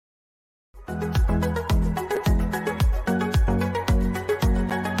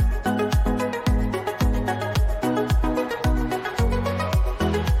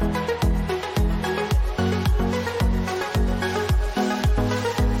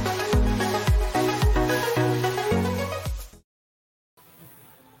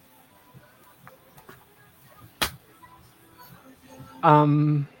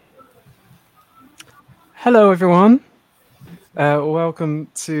Hello, everyone. Welcome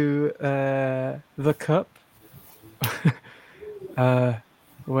to the Cup,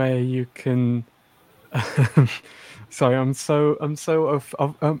 where you can. Sorry, I'm so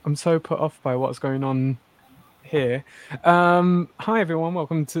put off by what's going on here. Hi, everyone.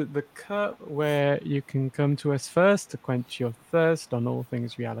 Welcome to the Cup, where you can come to us first to quench your thirst on all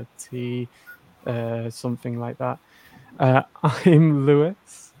things reality, something like that. I'm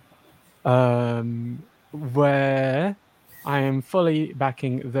Lewis. Where I am fully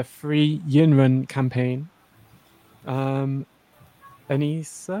backing the free Yinrun campaign. Anissa?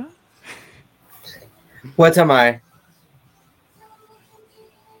 What am I?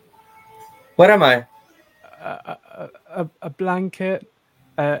 What am I? A blanket.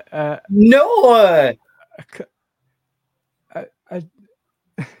 No!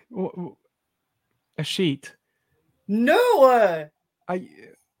 A sheet. No! I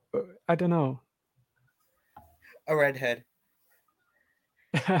don't know. A redhead.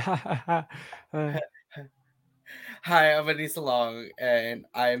 Hi, I'm Anissa Long, and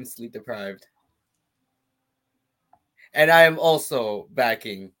I am sleep deprived. And I am also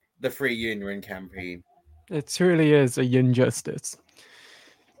backing the free Yinrun campaign. It truly is a yin justice.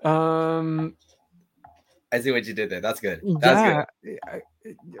 I see what you did there. That's good. That's good.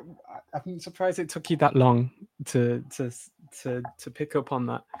 I'm surprised it took you that long to pick up on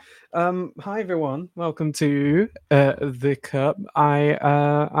that. Hi everyone, welcome to the Cup.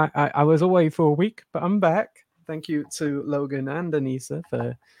 I was away for a week, but I'm back. Thank you to Logan and Anissa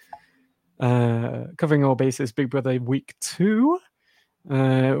for covering all bases. Big Brother week 2.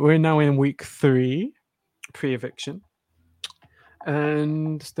 We're now in week 3, pre-eviction.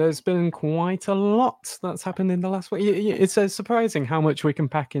 And there's been quite a lot that's happened in the last week. It's surprising how much we can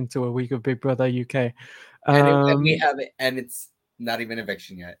pack into a week of Big Brother UK. And we have it, and it's not even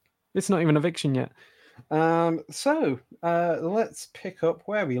eviction yet. It's not even eviction yet. So let's pick up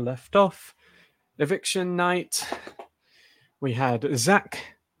where we left off. Eviction night. We had Zach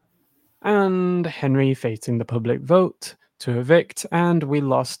and Henry facing the public vote to evict, and we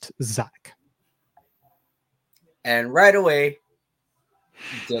lost Zach. And right away,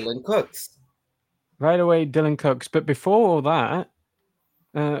 Dylan cooks. Right away, Dylan cooks. But before all that,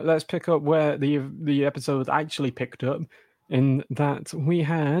 let's pick up where the episode actually picked up, in that we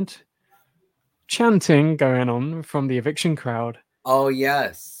had chanting going on from the eviction crowd. Oh,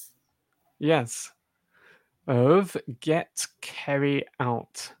 yes. Yes. Of get Kerry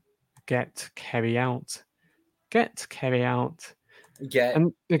out. Get Kerry out. Get Kerry out. Get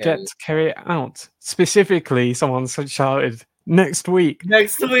Kerry out. Specifically, someone shouted, next week.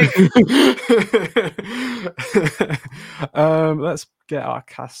 Next week. Let's get our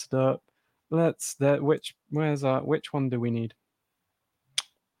cast up. Which one do we need?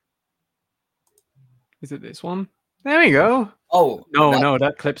 Is it this one? There we go. Oh no,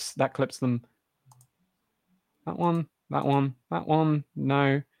 that clips them. That one.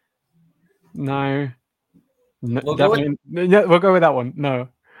 No. We'll definitely. We'll go with that one. No.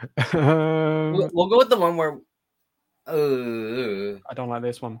 We'll go with the one where. I don't like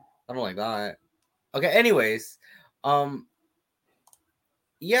this one. I don't like that. Okay. Anyways,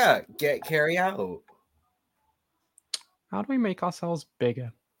 yeah, get Kerry out. How do we make ourselves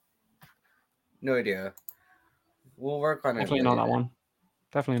bigger? No idea. We'll work on it. Definitely not that one.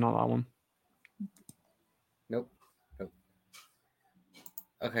 Definitely not that one. Nope.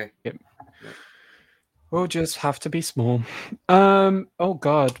 Okay. Yep. We'll just have to be small. Oh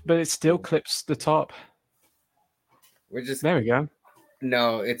god, but it still clips the top. There we go.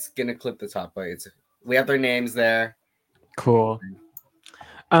 No, it's gonna clip the top, but we have their names there. Cool.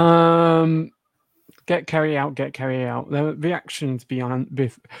 Get Kerry out. The reactions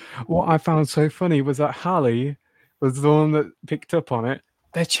beyond. What I found so funny was that Hallie was the one that picked up on it.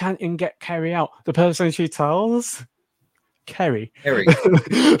 They're chanting "Get Kerry out." The person she tells, Kerry.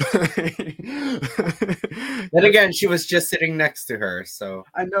 Then again, she was just sitting next to her, so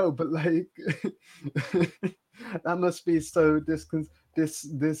I know, but like that must be so this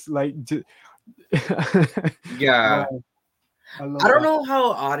like. Yeah. Wow. I don't know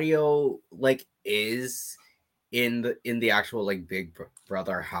how audio like is in the actual like Big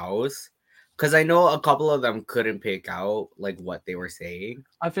Brother house, Because I know a couple of them couldn't pick out like what they were saying.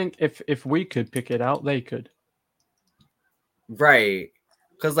 I think if we could pick it out, they could. Right.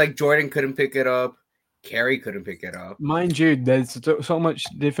 Because like Jordan couldn't pick it up, Carrie couldn't pick it up. Mind you, there's so much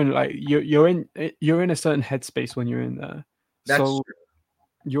different. Like you're in a certain headspace when you're in there. That's So true.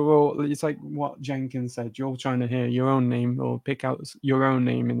 you're all. It's like what Jenkins said. You're trying to hear your own name or pick out your own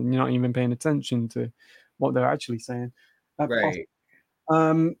name, and you're not even paying attention to what they're actually saying. Right.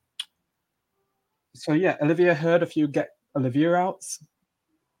 So yeah, Olivia heard a few get Olivia outs.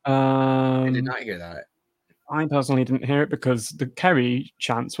 I did not hear that. I personally didn't hear it because the Kerry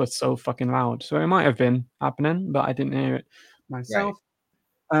chants were so fucking loud. So it might have been happening, but I didn't hear it myself.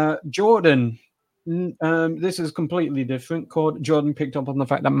 Right. Jordan. This is completely different. Jordan picked up on the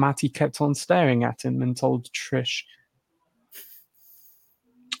fact that Matty kept on staring at him and told Trish.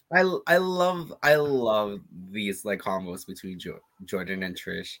 I love these like combos between Jordan and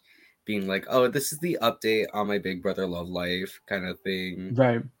Trish, being like, oh, this is the update on my Big Brother love life kind of thing.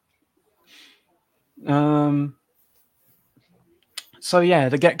 Right. So yeah,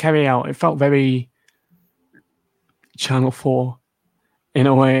 the get Kerry out, it felt very Channel 4 in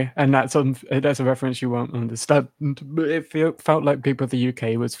a way, and that's a reference you won't understand. But it felt like Big Brother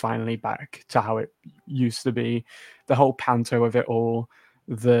UK was finally back to how it used to be. The whole panto of it all,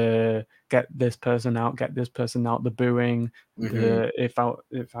 the get this person out, the booing, it felt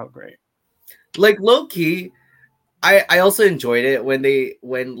great. Like low key, I also enjoyed it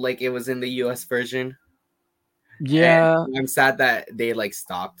when like it was in the US version. Yeah, and I'm sad that they like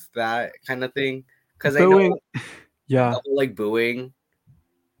stopped that kind of thing because I booing, know yeah, the whole like booing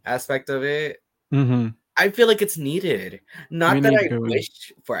aspect of it. Mm-hmm. I feel like it's needed. Not We that need I booing.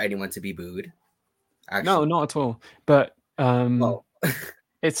 wish for anyone to be booed. Actually, No, not at all. But well,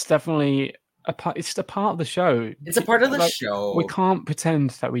 it's definitely a part. It's a part of the show. it's a part of the Like, show. we can't pretend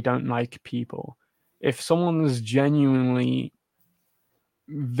that we don't like people. If someone's genuinely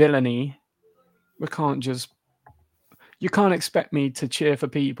villainy, we can't just. You can't expect me to cheer for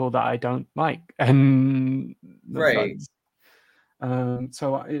people that I don't like, and Right.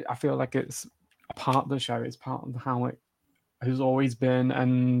 so I feel like it's a part of the show. It's part of how it has always been,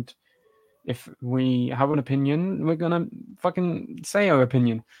 and if we have an opinion, we're gonna fucking say our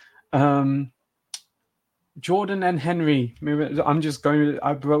opinion. Jordan and Henry. I'm just going.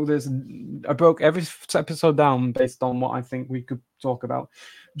 I broke every episode down based on what I think we could talk about.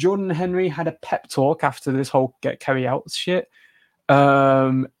 Jordan and Henry had a pep talk after this whole get Kerry out shit.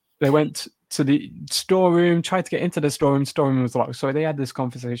 They went to the storeroom, tried to get into the storeroom. Storeroom was locked, so they had this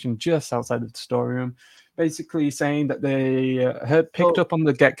conversation just outside of the storeroom, basically saying that they had picked up on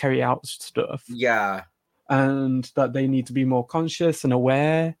the get Kerry out stuff. Yeah, and that they need to be more conscious and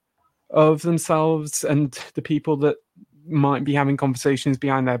aware of themselves and the people that might be having conversations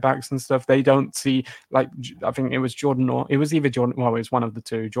behind their backs and stuff. They don't see, like, I think it was Jordan, or it was either Jordan, well, it was one of the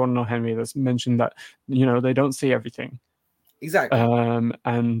two, Jordan or Henry, that's mentioned that, they don't see everything. Exactly.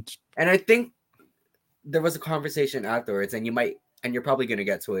 And I think there was a conversation afterwards, and you're probably going to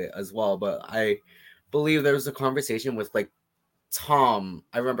get to it as well, but I believe there was a conversation with like Tom.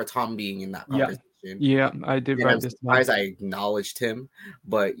 I remember Tom being in that conversation. Yeah, I did and write I'm this surprised I acknowledged him,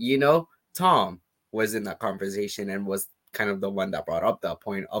 but Tom was in that conversation and was kind of the one that brought up that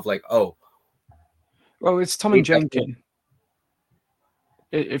point of like, oh, well, it's Tom and Jenkins.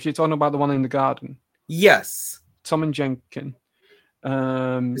 If you're talking about the one in the garden, yes, Tom and Jenkins.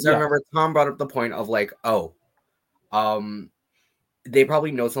 Because I remember Tom brought up the point of like, oh, they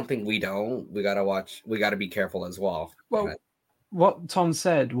probably know something we don't. We gotta be careful as well. Well, what Tom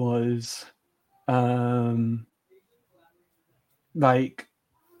said was, like,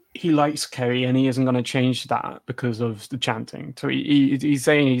 he likes Kerry and he isn't going to change that because of the chanting. So he's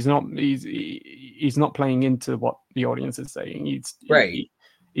saying he's not playing into what the audience is saying.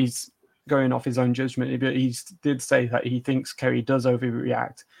 He's going off his own judgment. But he did say that he thinks Kerry does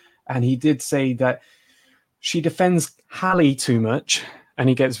overreact, and he did say that she defends Hallie too much, and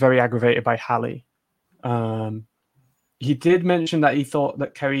he gets very aggravated by Hallie. He did mention that he thought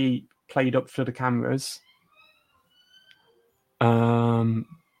that Kerry played up for the cameras. A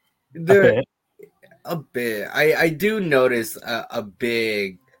bit. I do notice a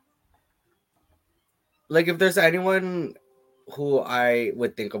big, like, if there's anyone who I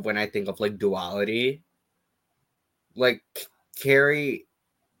would think of when I think of like duality, like Carrie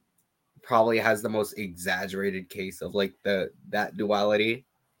probably has the most exaggerated case of like that duality.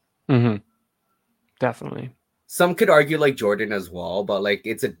 Mm-hmm. Definitely. Some could argue like Jordan as well, but like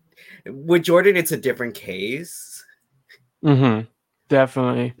with Jordan, it's a different case. Mm-hmm.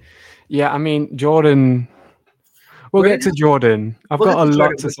 Definitely. Yeah, I mean, Jordan, We'll get to Jordan. I've We'll get got a to lot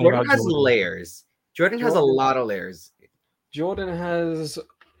Jordan, to but say Jordan about has Jordan. layers. Jordan has a Jordan, lot of layers. Jordan has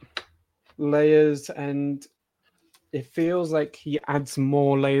layers, and it feels like he adds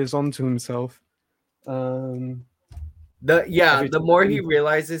more layers onto himself. Um, every The more he time.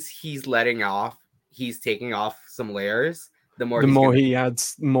 realizes he's taking off some layers, the more The he's more gonna. he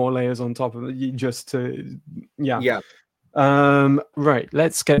adds more layers on top of it, just to, yeah. Yeah, Right.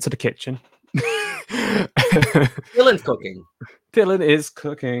 Let's get to the kitchen. Dylan's cooking, Dylan is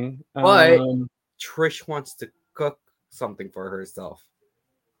cooking. but Trish wants to cook something for herself.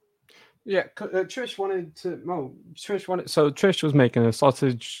 Yeah, Trish wanted to. Well, Trish wanted. So Trish was making a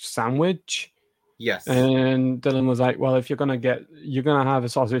sausage sandwich, Yes. and Dylan was like, "Well, if you're gonna have a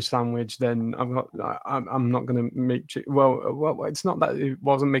sausage sandwich, then I'm not gonna make. Well, it's not that it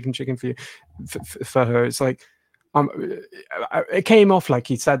wasn't making chicken for you, for her. It's like, it came off like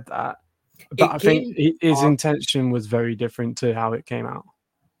he said that, but It I think came his off. intention was very different to how it came out.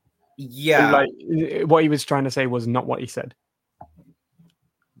 Yeah. Like what he was trying to say was not what he said.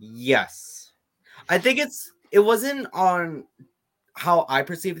 Yes. I think it wasn't on how I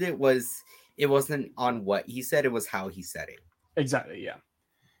perceived it was it wasn't on what he said, it was how he said it. Exactly. Yeah.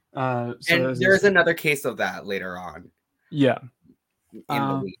 So And there's another case of that later on yeah. in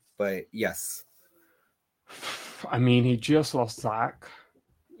the week. But yes. I mean, he just lost Zach,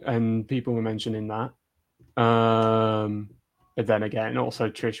 and people were mentioning that. But then again, also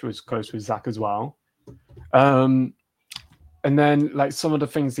Trish was close with Zach as well. And then, like, some of the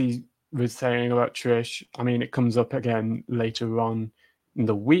things he was saying about Trish, I mean, it comes up again later on in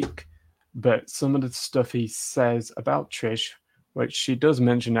the week. But some of the stuff he says about Trish, which she does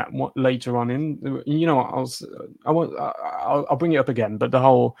mention that later on in, you know, I'll bring it up again. But the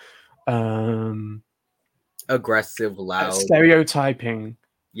whole Aggressive, loud. stereotyping,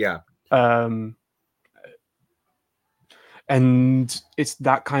 Yeah. And it's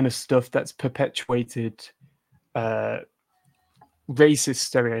that kind of stuff that's perpetuated racist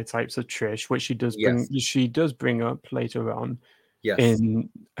stereotypes of Trish, which she does bring up later on in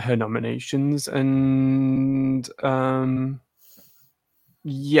her nominations. And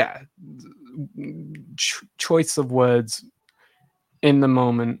yeah, choice of words in the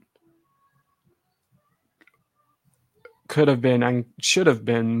moment could have been and should have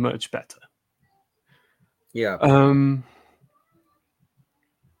been much better. Yeah.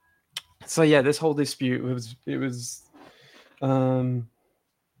 So yeah, this whole dispute was over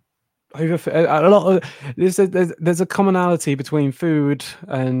a lot of there's a commonality between food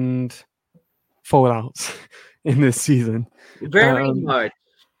and fallouts in this season. Very much.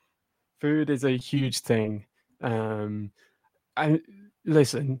 Food is a huge thing. And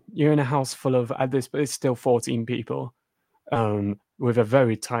listen, you're in a house full of at this, but it's still 14 people, with a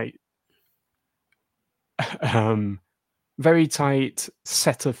very tight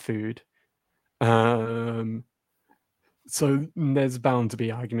set of food. So there's bound to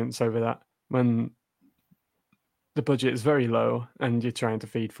be arguments over that when the budget is very low and you're trying to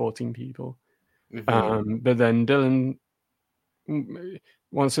feed 14 people. But then Dylan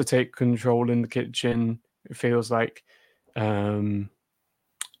wants to take control in the kitchen. It feels like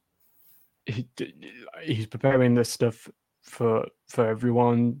he's preparing this stuff for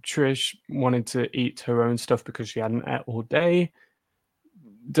everyone. Trish wanted to eat her own stuff because she hadn't ate all day.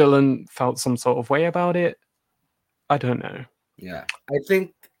 Dylan felt some sort of way about it. I don't know. Yeah, I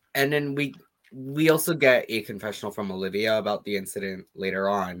think, and then we also get a confessional from Olivia about the incident later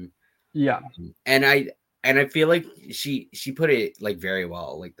on. Yeah, and I feel like she put it like very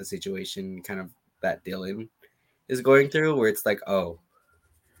well, like the situation kind of that Dylan is going through, where it's like, oh,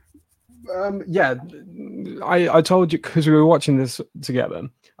 yeah. I told you because we were watching this together.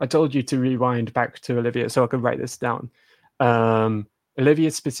 I told you to rewind back to Olivia so I could write this down.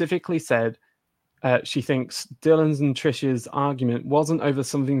 Olivia specifically said she thinks Dylan's and Trish's argument wasn't over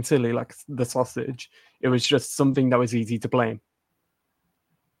something silly like the sausage. It was just something that was easy to blame.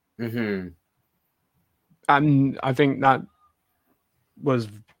 mm-hmm. And I think that was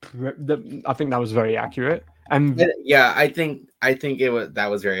very accurate. And yeah, I think that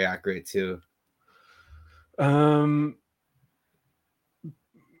was very accurate too. In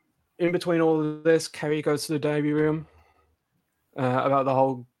between all of this, Kerry goes to the diary room about the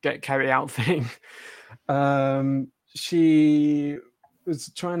whole get Kerry out thing. She was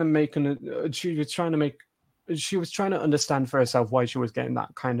trying to understand for herself why she was getting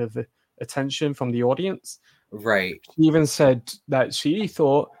that kind of attention from the audience. Right. She even said that she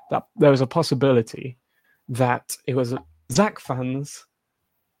thought that there was a possibility that it was Zach fans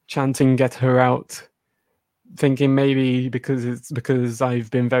chanting "Get her out," thinking maybe because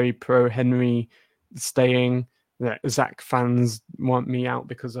I've been very pro Henry staying Zach fans want me out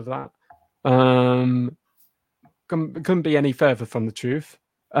because of that. Couldn't be any further from the truth.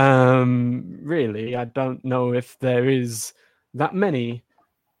 Really, I don't know if there is that many.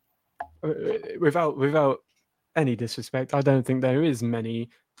 Without any disrespect, I don't think there is many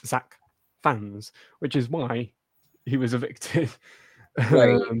Zach fans, which is why he was evicted.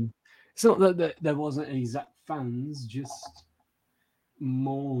 Right. It's not that there wasn't any Zach fans, just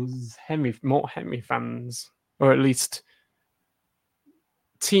more Henry fans, or at least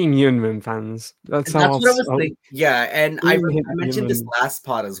Team Yunman fans. That's how That's what I was I'll thinking. Yeah, and Team I mentioned this Yunman. last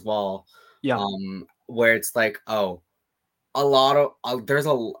pod as well, Yeah, where it's like, oh, a lot of there's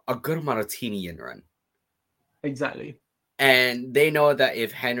a good amount of Team Yinrun, exactly. and they know that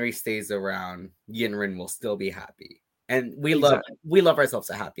if Henry stays around, Yinrun will still be happy, and Exactly. we love ourselves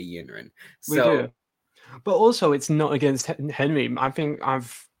a happy Yinrun. We So do. But also, it's not against Henry. I think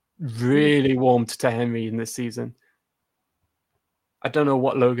I've really warmed to Henry in this season. I don't know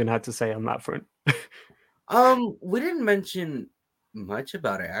what Logan had to say on that front. we didn't mention much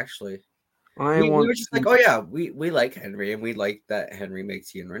about it actually. I We were want just like, to. oh yeah, we like Henry, and we like that Henry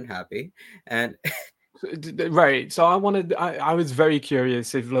makes Yinrun happy, and Right. So I was very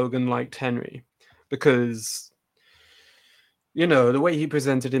curious if Logan liked Henry because, the way he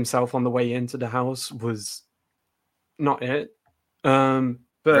presented himself on the way into the house was not it. right.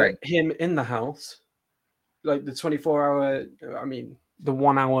 But him in the house, like the 24-hour, I mean, the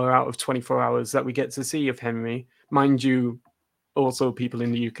 1 hour out of 24 hours that we get to see of Henry, mind you, also people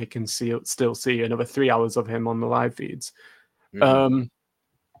in the UK can still see another 3 hours of him on the live feeds. Mhm. Um,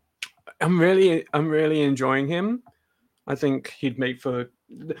 I'm really enjoying him. I think he'd make for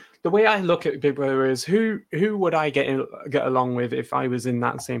the way I look at Big Brother is who would I get along with if I was in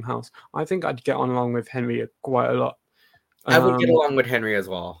that same house? I think I'd get on along with Henry quite a lot. I would get Um, along with Henry as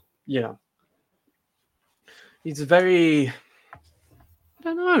well. yeah, he's very, I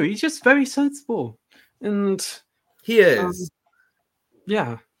don't know, he's just very sensible, and He um, is.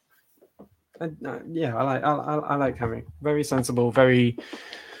 yeah, yeah, I like Henry. Very sensible, very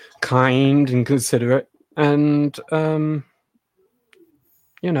kind and considerate, and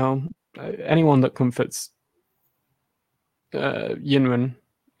you know, anyone that comforts Yinwen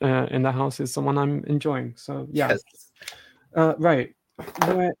in the house is someone I'm enjoying. So yeah, Yes. right.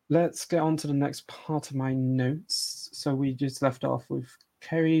 Let's get on to the next part of my notes. So we just left off with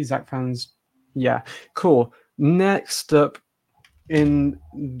Kerry, Zach fans. Yeah, cool. Next up in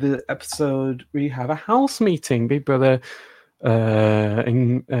the episode, we have a house meeting. Big Brother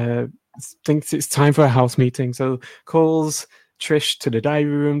thinks it's time for a house meeting, so calls Trish to the diary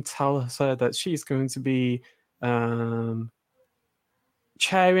room, tells her that she's going to be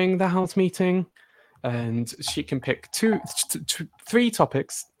chairing the house meeting, and she can pick three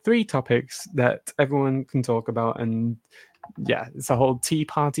topics that everyone can talk about, and yeah, it's a whole tea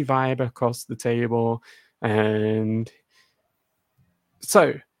party vibe across the table. And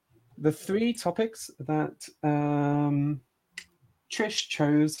so the three topics that Trish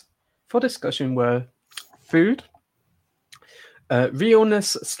chose for discussion were food,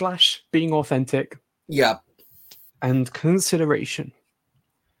 realness slash being authentic, Yep. and consideration.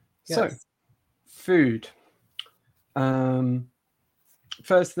 So, Yes. food. Um,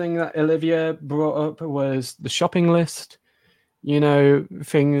 First thing that Olivia brought up was the shopping list.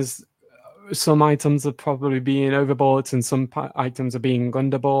 Things. Some items are probably being overbought, and some items are being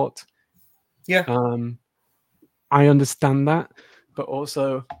underbought. Yeah. I understand that, but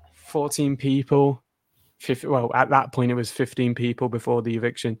also 14 people. Well, at that point, it was 15 people before the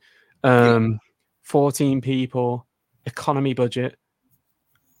eviction. Yeah. 14 people, economy budget.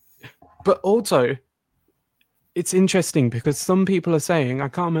 But also, it's interesting because some people are saying, I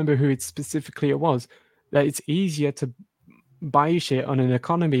can't remember who it specifically was, that it's easier to buy shit on an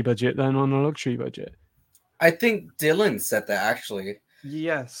economy budget than on a luxury budget. I think Dylan said that actually.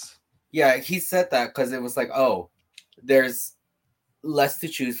 Yes. Yeah, he said that because it was like, oh, there's less to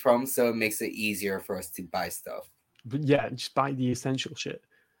choose from, so it makes it easier for us to buy stuff. But yeah, just buy the essential shit.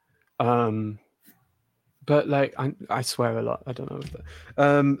 But like I swear a lot. I don't know if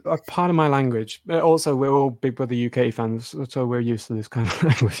a part of my language. Also, we're all Big Brother UK fans, so we're used to this kind of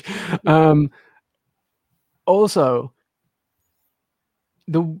language. Also,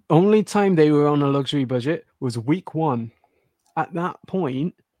 the only time they were on a luxury budget was week one. At that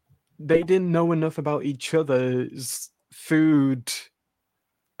point, they didn't know enough about each other's food.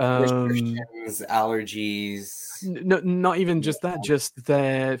 Um, Restrictions, allergies. not even just that, just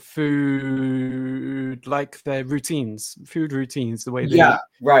their food, like their routines, food routines, the way they Yeah,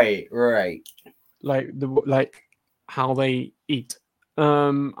 right, right. like how they eat.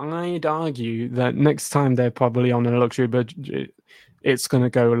 I'd argue that next time they're probably on a luxury budget, it's going to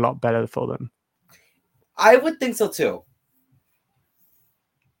go a lot better for them. I would think so too.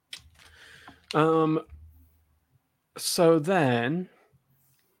 So then,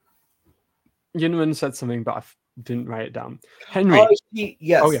 Yunwen said something, but I didn't write it down. Oh, Henry. Oh, yes.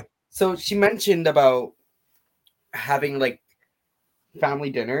 yeah. So she mentioned about having like family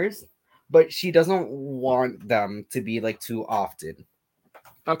dinners, but she doesn't want them to be like too often.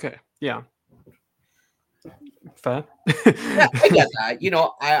 Okay. Yeah. Fair. Yeah, I get that.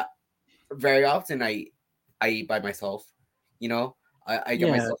 I very often I eat by myself. I get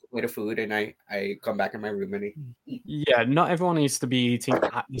Yeah. myself a plate of food and I come back in my room and I eat. Yeah. Not everyone needs to be eating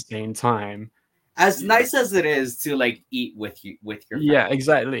at the same time. As nice as it is to like eat with your Yeah, family.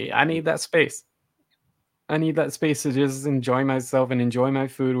 exactly. I need that space. I need that space to just enjoy myself and enjoy my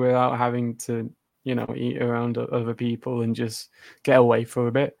food without having to, eat around other people and just get away for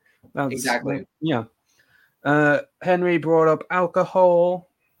a bit. Exactly. Yeah. Henry brought up alcohol.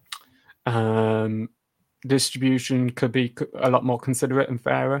 Distribution could be a lot more considerate and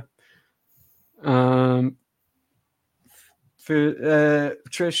fairer.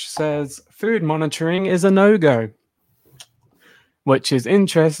 Trish says food monitoring is a no-go, which is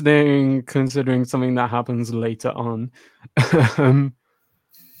interesting considering something that happens later on.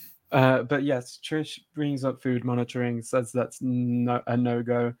 But yes, Trish brings up food monitoring, says that's a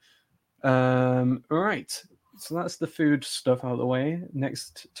no-go. Right. So that's the food stuff out of the way.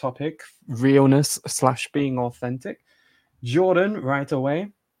 Next topic, realness / being authentic. Jordan, right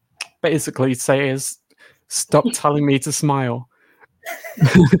away, basically says, stop telling me to smile.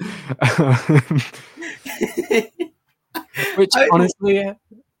 Which I honestly,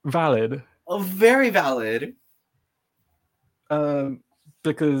 valid. very valid.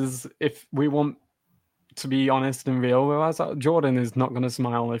 Because if we want to be honest and real with us, Jordan is not going to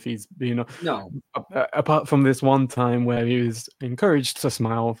smile if he's, No, apart from this one time where he was encouraged to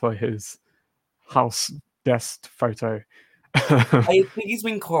smile for his house guest photo. I think he's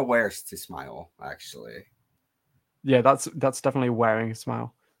been coerced to smile. Actually, Yeah, that's definitely wearing a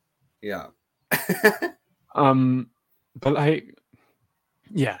smile. yeah. But like,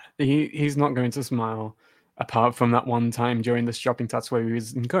 yeah, he's not going to smile apart from that one time during the shopping task where he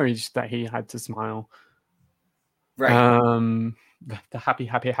was encouraged that he had to smile. Right. The happy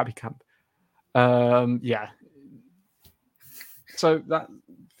camp. Yeah. So that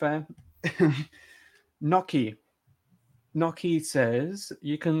fair. Noki. Noki says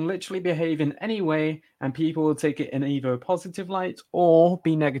you can literally behave in any way and people will take it in either a positive light or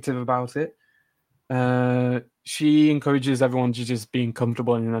be negative about it. She encourages everyone to just being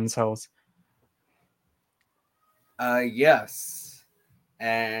comfortable in themselves. Yes.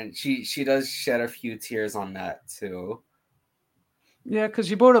 And she does shed a few tears on that too. Yeah,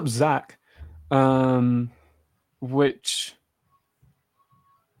 because you brought up Zach, which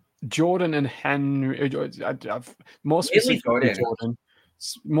Jordan and Henry, more Mainly specifically Jordan.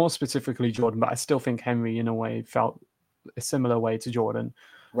 Jordan, but I still think Henry, in a way, felt a similar way to Jordan.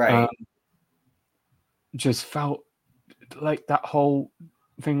 Um, Right. just felt like that whole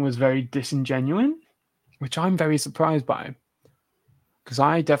thing was very disingenuous, which I'm very surprised by, because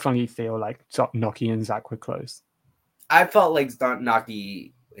I definitely feel like Noki and Zach were close. I felt like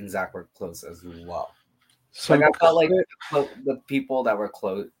Naki and Zach were close as well. Like So, I felt like the people that were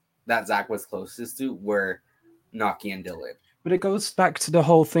close that Zach was closest to were Naki and Dylan. but it goes back to the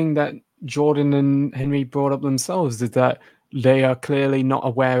whole thing that Jordan and Henry brought up themselves, is that they are clearly not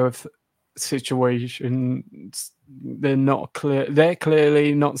aware of situations. They're not clear. They're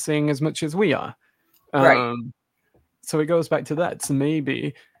clearly not seeing as much as we are. Right. So it goes back to that. So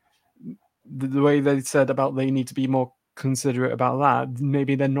maybe the way they said about they need to be more considerate about that,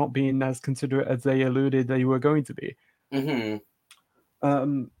 maybe they're not being as considerate as they alluded they were going to be.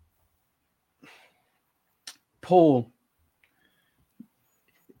 Mm-hmm. Paul,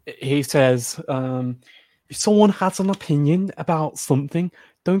 he says, if someone has an opinion about something,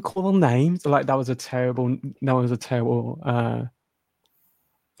 don't call them names. Like that was a terrible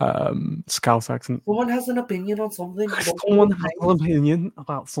Scouse accent. Someone has an opinion on something. If Don't call someone them has an names. opinion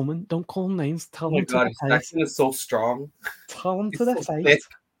about someone, don't call them names. Oh Tell my them to god, their his face. accent is so strong. Tell them to It's their so thick. face.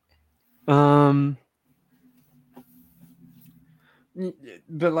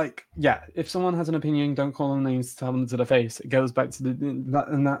 But like, yeah, if someone has an opinion, don't call them names. Tell them to their face. It goes back to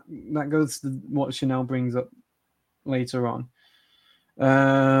that goes to what Chanel brings up later on.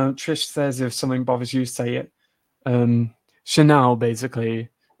 Trish says if something bothers you, say it. Chanel basically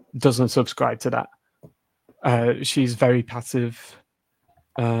doesn't subscribe to that. She's very passive,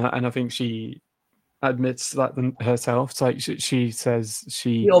 and I think she admits that herself. It's like she says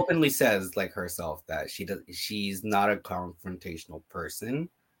She she openly says like herself that she's not a confrontational person.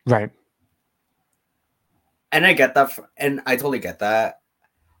 right. And I get that, and I totally get that.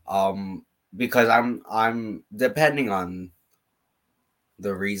 Because I'm depending on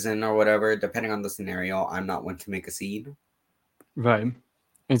the reason or whatever, depending on the scenario, I'm not one to make a scene. Right.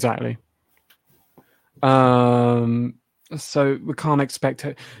 Exactly. Um so we can't expect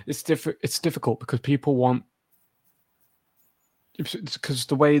it. It's difficult because people want, because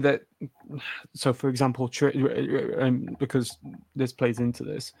the way that, so for example, because this plays into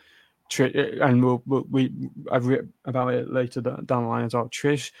this, and I've written about it later down the line as well.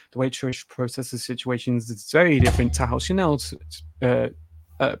 The way Trish processes situations is very different to how Chanel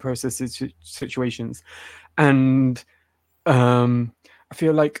processes situations, and I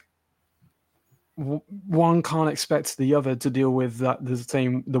feel like one can't expect the other to deal with that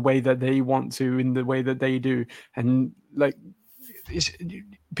the way that they want to, in the way that they do, and like it's,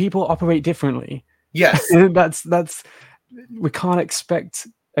 people operate differently. Yes. That's we can't expect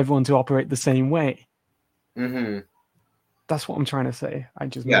everyone to operate the same way. Mm-hmm. That's what I'm trying to say.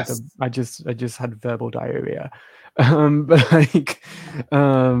 Yes. I just had verbal diarrhea. But like,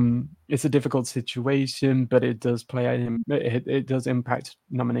 it's a difficult situation, but it does it does impact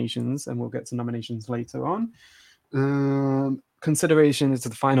nominations, and we'll get to nominations later on. Consideration is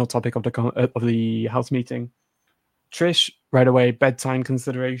the final topic of the house meeting. Trish, right away, bedtime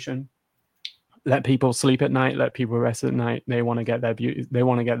consideration. Let people sleep at night. Let people rest at night. They want to get their beauty. They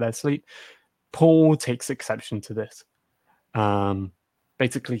want to get their sleep. Paul takes exception to this.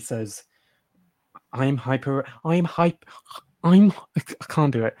 Basically says, I'm hyper. I'm hype. I'm. I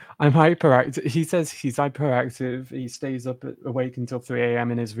can't do it. I'm hyperactive. He says he's hyperactive. He stays up awake until 3 a.m.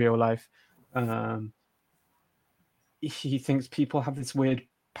 in his real life. Um, he thinks people have this weird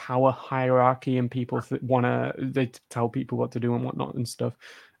power hierarchy, and people they tell people what to do and whatnot and stuff.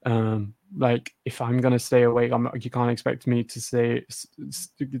 Like, if I'm gonna stay awake, you can't expect me to stay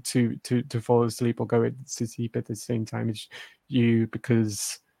to fall asleep or go to sleep at the same time as you,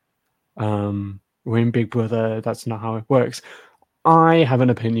 because we're in Big Brother. That's not how it works. I have an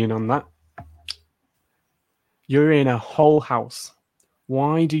opinion on that. You're in a whole house.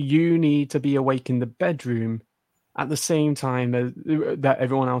 Why do you need to be awake in the bedroom at the same time that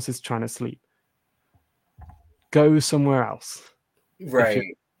everyone else is trying to sleep? Go somewhere else. If you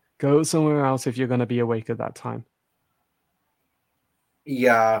Right. Go somewhere else if you're going to be awake at that time.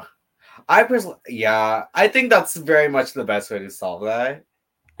 Yeah. Yeah, I think that's very much the best way to solve that.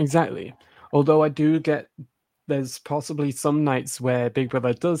 Exactly. Although I do get, there's possibly some nights where Big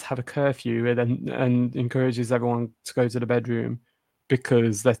Brother does have a curfew and encourages everyone to go to the bedroom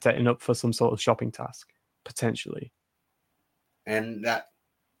because they're setting up for some sort of shopping task, potentially. And that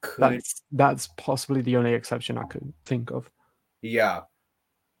could, That's possibly the only exception I could think of. yeah.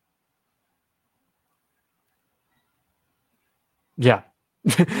 Yeah.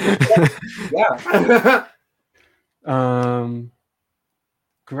 Yeah. um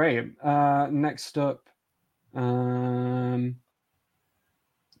Great. Next up, um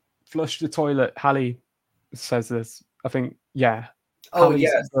flush the toilet. Hallie says this. I think, yeah. Oh, Hallie's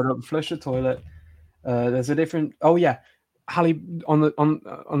yes. brought up flush the toilet. There's a different. Oh yeah, Hallie, on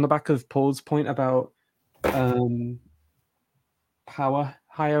the back of Paul's point about um, power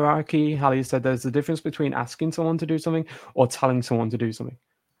hierarchy. Hallie said there's a difference between asking someone to do something or telling someone to do something,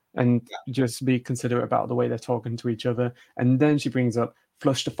 and just be considerate about the way they're talking to each other. And then she brings up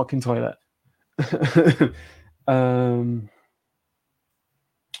flush the fucking toilet. um,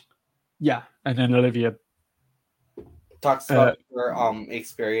 yeah, and then Olivia. Talks Uh, about her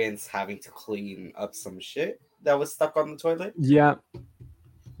experience having to clean up some shit that was stuck on the toilet. yeah,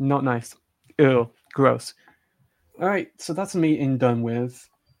 not nice. Ew, gross. All right, so that's a meeting done with.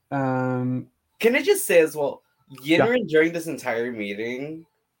 Can I just say as well, Yeah. Yinrin during this entire meeting,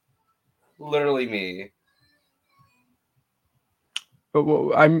 literally me.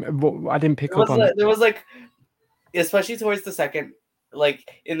 But I didn't pick up on. There was like, especially towards the second,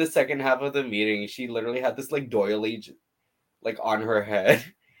 like in the second half of the meeting, she literally had this like doily like on her head,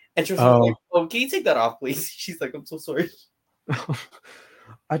 and she was just like, Oh, "Oh, can you take that off, please?" She's like, "I'm so sorry."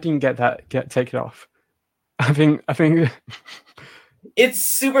 I didn't get that. Take it off. I think. It's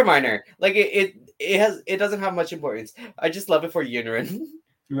super minor. Like it doesn't have much importance. I just love it for Yinrin.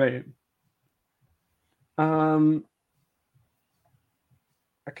 Right. Um.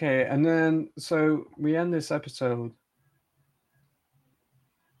 Okay, and then so we end this episode.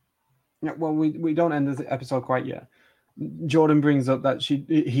 Yeah, well, we don't end this episode quite yet. Jordan brings up that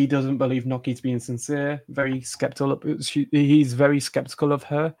he doesn't believe Noki's being sincere. Very skeptical. He's very skeptical of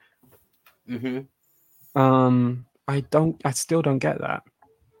her. Mm-hmm. I still don't get that.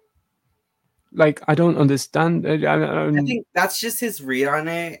 Like, I don't understand. I think that's just his read on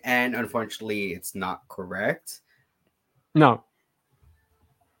it, and unfortunately, it's not correct. No,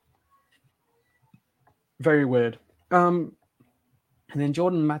 very weird. And then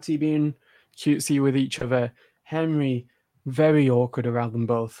Jordan and Matty being cutesy with each other. Henry, very awkward around them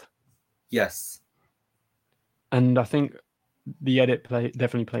both. Yes. And I think the edit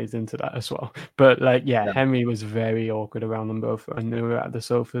definitely plays into that as well. But like, yeah, Yeah. Henry was very awkward around them both, and they were at the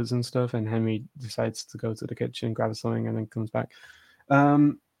sofas and stuff. And Henry decides to go to the kitchen, grab something, and then comes back.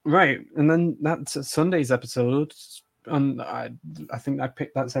 Right, and then that's Sunday's episode, and I think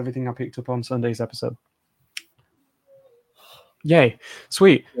that's everything I picked up on Sunday's episode. Yay,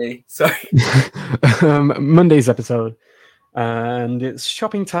 sweet. Okay, sorry. Monday's episode, and it's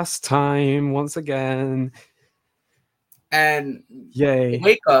shopping task time once again. And Yay!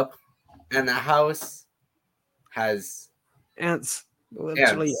 wake up, and the house has Ants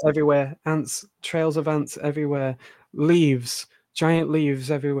literally ants, everywhere. Ants, trails of ants everywhere. Leaves, giant leaves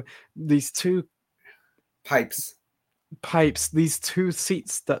everywhere. These two pipes, pipes, these two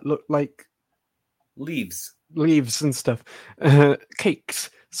seats that look like leaves. leaves and stuff. Cakes,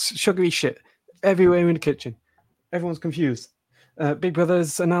 sugary shit everywhere in the kitchen. Everyone's confused. Big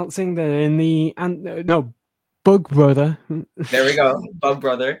Brother's announcing they're in the Bug Brother. There we go. Bug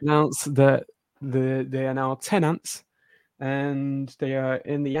Brother. Announced that they are now 10 ants, and they are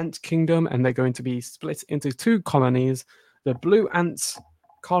in the ant kingdom, and they're going to be split into two colonies: the blue ants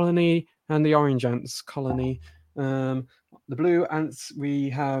colony and the orange ants colony. The blue ants, we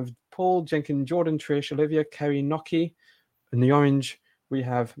have Paul, Jenkins, Jordan, Trish, Olivia, Kerry, Noki. In the orange, we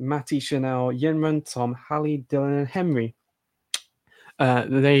have Matty, Chanel, Yinran, Tom, Hallie, Dylan, and Henry.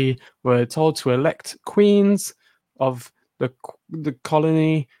 They were told to elect queens of the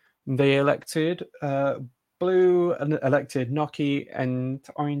colony. They elected blue elected Noki, and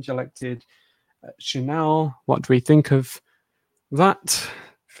orange elected Chanel. What do we think of that?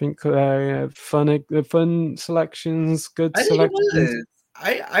 Think fun selections, good I think it selections. was.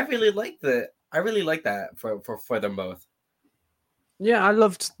 I really like the. I really like that for them both. Yeah, I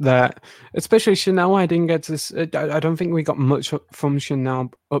loved that, especially Chanel. I didn't get to. I don't think we got much from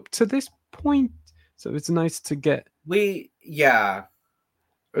Chanel up to this point, so it's nice to get Yeah.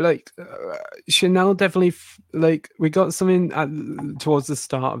 like Chanel definitely like we got something towards the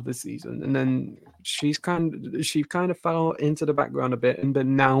start of the season, and then she kind of fell into the background a bit, and but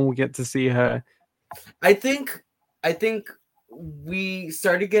now we get to see her. I think we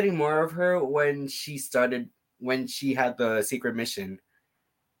started getting more of her when she had the secret mission.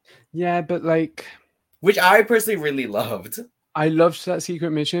 Yeah, but like, which I personally really loved. I loved that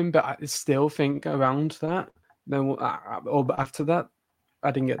secret mission, but I still think around that, then or after that,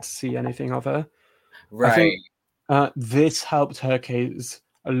 I didn't get to see anything of her. Right. I think this helped her case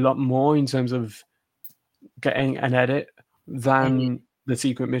a lot more in terms of getting an edit than the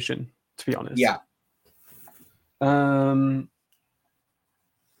secret mission, to be honest. Yeah.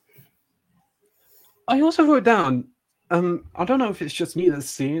 I also wrote down, I don't know if it's just me that's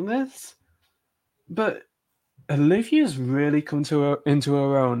seeing this, but Olivia's really come into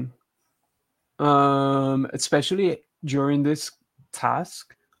her own. Especially during this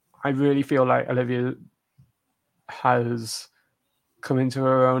task, I really feel like Olivia has come into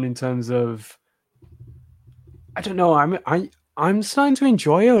her own in terms of, I don't know, I'm starting to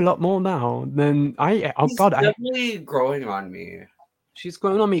enjoy her a lot more now than She's definitely growing on me. She's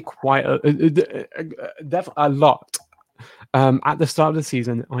grown on me quite a lot. At the start of the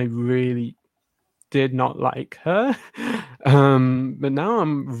season, I really did not like her, but now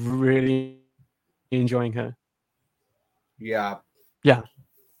I'm really enjoying her. Yeah. Yeah.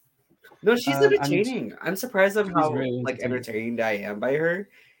 No, she's entertaining. I'm surprised of how really entertained I am by her,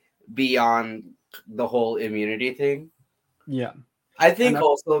 beyond the whole immunity thing. Yeah. I think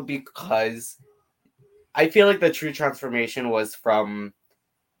also because I feel like the true transformation was from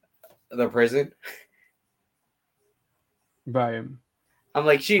the prison. Right. I'm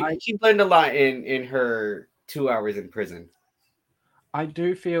like, she learned a lot in her 2 hours in prison. I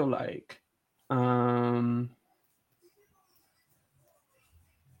do feel like I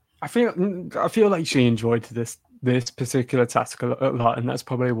feel like she enjoyed this particular task a lot, and that's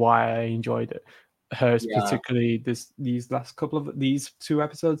probably why I enjoyed it. Hers particularly these last couple of these 2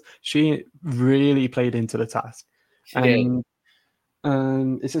 episodes, she really played into the task. And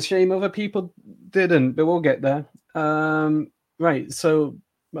it's a shame other people didn't, but we'll get there. Right, so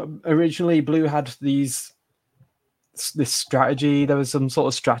originally Blue had this strategy. There was some sort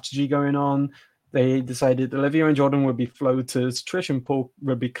of strategy going on. They decided Olivia and Jordan would be floaters, Trish and Paul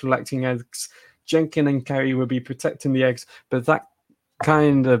would be collecting eggs, Jenkin and Kerry would be protecting the eggs, but that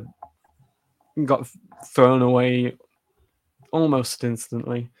kind of got thrown away almost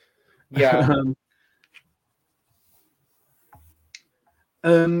instantly. Yeah.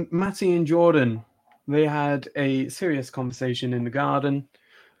 Matty and Jordan, they had a serious conversation in the garden.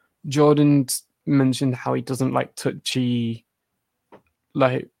 Jordan mentioned how he doesn't like touchy,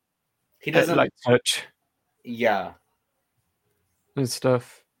 like He doesn't. like touch Yeah. and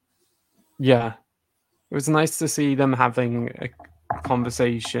stuff. Yeah, it was nice to see them having a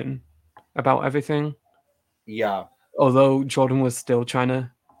conversation about everything. Yeah. Although Jordan was still trying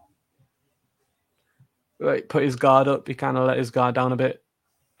to like put his guard up, he kind of let his guard down a bit.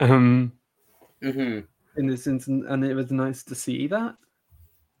 Hmm. In this instance, and it was nice to see that.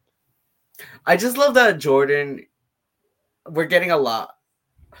 I just love that Jordan. We're getting a lot.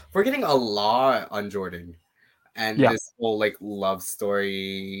 We're getting a lot on Jordan, and Yeah. this whole like love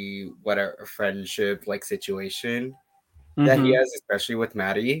story, whatever friendship like situation that he Mm-hmm. has, especially with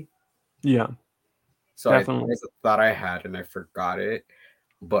Maddie. Yeah, So I definitely. was a thought I had and I forgot it.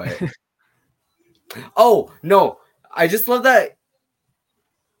 But oh no, I just love that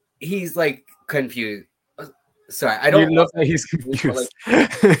he's like confused. Sorry, I You don't love want that he's to, but like,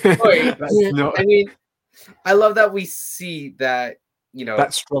 confused. sorry. That's not I mean, I love that we see that you know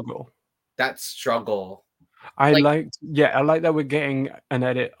that struggle. that struggle. I Like, liked, yeah, I like that we're getting an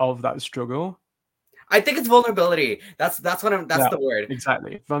edit of that struggle. I think it's vulnerability. That's what I'm. That's Yeah, the word.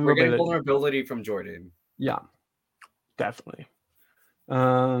 exactly. We're getting Vulnerability. vulnerability from Jordan. Yeah, definitely.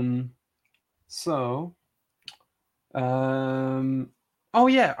 Um, so, um, oh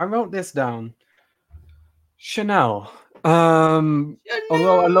yeah, I wrote this down. Chanel.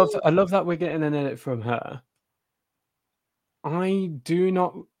 Although No. I love that we're getting an edit from her. I do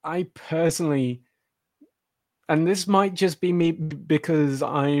not. I personally, and this might just be me because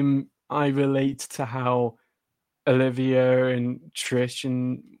I relate to how Olivia and Trish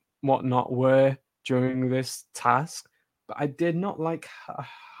and whatnot were during this task, but I did not like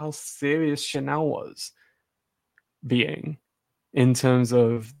how serious Chanel was being in terms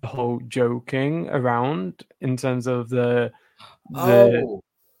of the whole joking around, in terms of the Oh,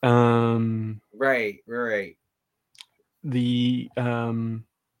 um right. the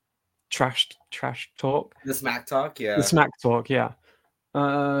trash talk, The smack talk, the yeah, smack talk. Yeah,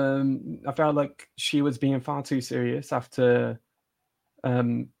 I felt like she was being far too serious after,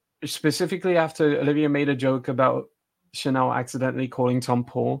 um, specifically after Olivia made a joke about Chanel accidentally calling Tom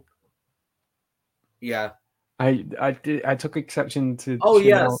Paul. yeah. I took exception to Oh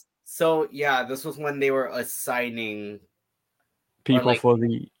Chanel yes. So yeah, this was when they were assigning or people like for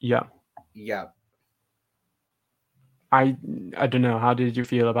the, yeah. yeah. I I don't know. How did you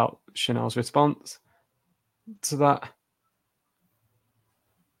feel about Chanel's response to that?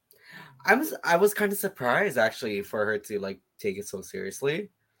 I was kind of surprised actually for her to like take it so seriously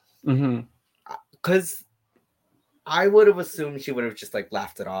Hmm. because I would have assumed she would have just like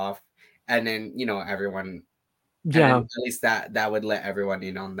laughed it off, and then everyone, and then Yeah. at least that would let everyone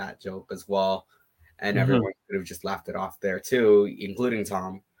in on that joke as well, and Hmm. everyone could have just laughed it off there too, including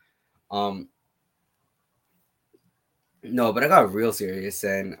Tom. Um, no, but I got real serious,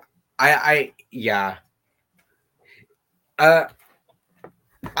 and I yeah, uh,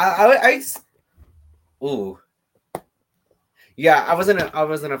 ooh, yeah, I wasn't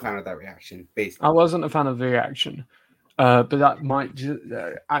a fan of that reaction, I basically. wasn't a fan of the reaction, but that might.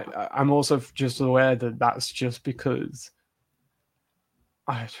 I'm also just aware that that's just because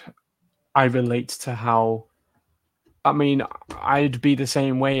I I relate to how. I mean, I'd be the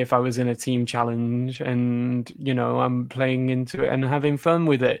same way if I was in a team challenge and I'm playing into it and having fun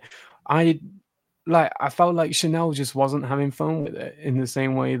with it. I I felt like Chanel just wasn't having fun with it in the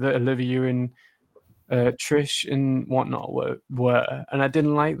same way that Olivia and Trish and whatnot were, and I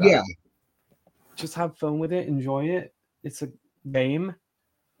didn't like Yeah, that. Just have fun with it, enjoy it. It's a game.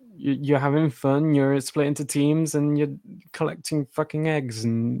 You're having fun. You're split into teams, and you're collecting fucking eggs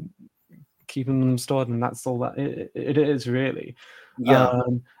and keeping them stored, and that's all that it is really. yeah,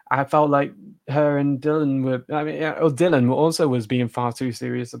 I felt like her and Dylan were. I mean, yeah, Dylan also was being far too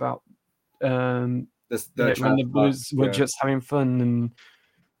serious about this the it when trash the talk. Blues were Yeah. just having fun and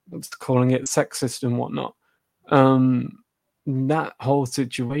calling it sexist and whatnot. Um, that whole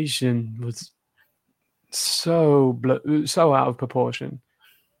situation was so out of proportion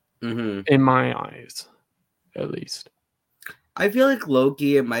Hmm. in my eyes, at least. I feel like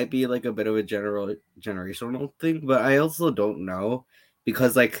Loki, it might be like a bit of a generational thing, but I also don't know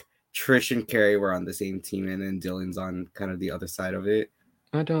because like Trish and Carrie were on the same team, and then Dylan's on kind of the other side of it.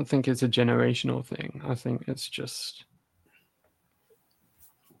 I don't think it's a generational thing. I think it's just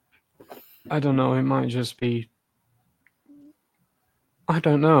I don't know. It might just be, I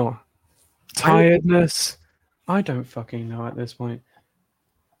don't know, I tiredness. I don't fucking know at this point.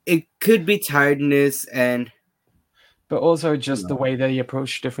 It could be tiredness and But also you just the know, way they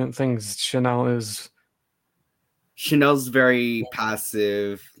approach different things. Chanel is Chanel's very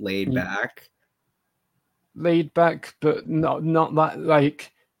passive, laid back. laid back, but not that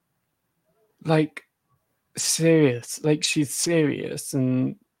like serious. Like she's serious,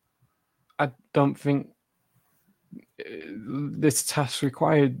 and I don't think this task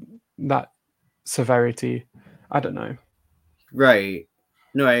required that severity. I don't know. Right.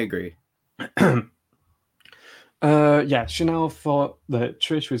 No, I agree. Yeah, Chanel thought that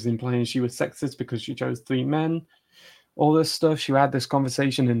Trish was implying she was sexist because she chose three men. All this stuff. She had this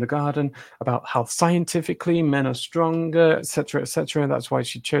conversation in the garden about how scientifically men are stronger, etc., etc. That's why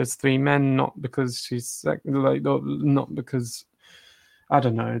she chose three men, not because she's like, not because I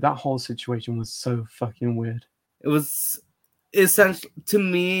don't know. That whole situation was so fucking weird. It was essentially, to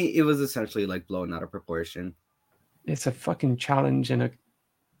me, it was essentially like blown out of proportion. It's a fucking challenge in a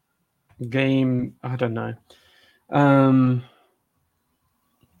game. I don't know. Um,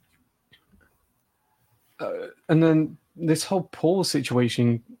 and then this whole Paul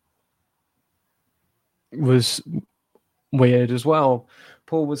situation was weird as well.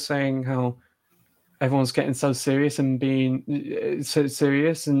 Paul was saying how everyone's getting so serious and being so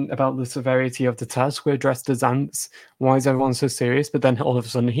serious and about the severity of the task. We're dressed as ants. Why is everyone so serious? But then all of a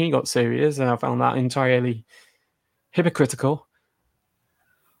sudden he got serious, and I found that entirely hypocritical.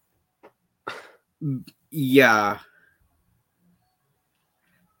 Yeah.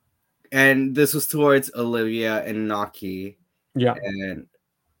 And this was towards Olivia and Naki. Yeah. And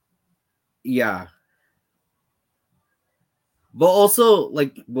yeah. But also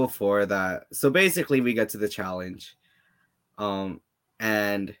like before that. So basically we get to the challenge.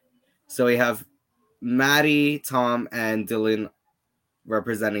 And so we have Maddie, Tom, and Dylan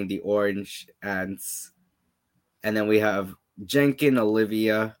representing the orange ants. And then we have Jenkin,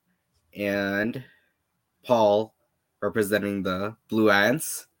 Olivia, and Paul representing the blue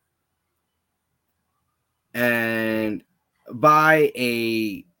ants. And by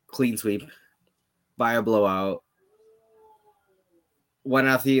a clean sweep, by a blowout, one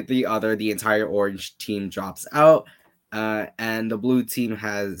after the other, the entire orange team drops out, and the blue team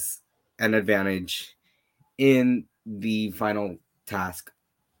has an advantage in the final task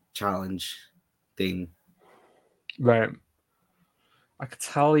challenge thing. Right. I could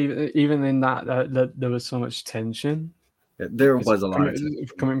tell even in that there was so much tension. There was a lot of tension.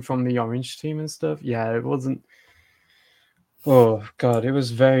 Coming from the orange team and stuff. Yeah, it wasn't. Oh god, it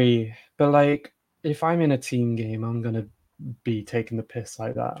was very. But like, if I'm in a team game, I'm gonna be taking the piss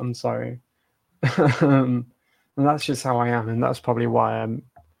like that. I'm sorry. And that's just how I am, and that's probably why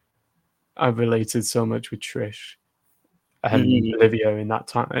I related so much with Trish and Mm-hmm. Olivia in that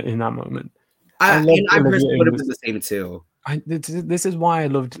time in that moment. I loved And I Olivia personally would in have this. been the same too. This is why I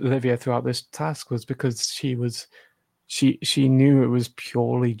loved Olivia throughout this task, was because she knew it was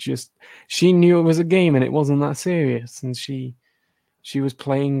purely just, she knew it was a game and it wasn't that serious, and she was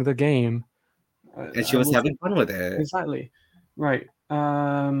playing the game. And she I was was having fun with it. exactly right.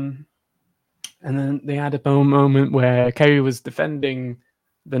 And then they had a moment where Kerry was defending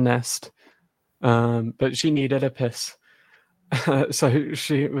the nest, but she needed a piss. So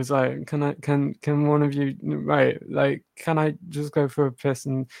she was like, can one of you, right, like, can I just go for a piss?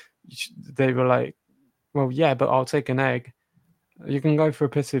 And they were like, well, yeah, but I'll take an egg. You can go for a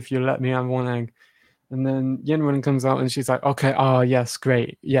piss if you let me have one egg. And then Yinrun comes out and she's like, okay, oh, yes,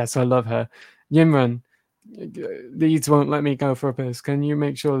 great. Yes, I love her. Yinrun, these won't let me go for a piss. Can you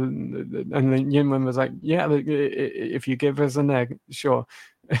make sure? And then Yinrun was like, yeah, if you give us an egg, sure.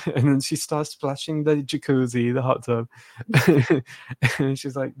 And then she starts splashing the jacuzzi, the hot tub. And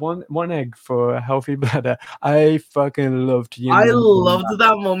she's like, one egg for a healthy bladder. I fucking loved I Yinrun doing loved that.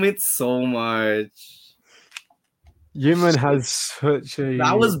 that moment so much. Yinrun has such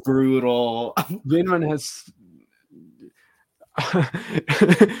That a was brutal. Yinrun has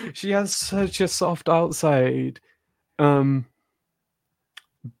she has such a soft outside, um,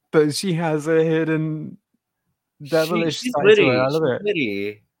 but she has a hidden devilish She's side to her. witty. I love She's it.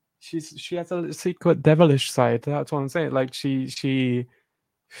 witty. She has a secret devilish side. That's what I'm saying. Like she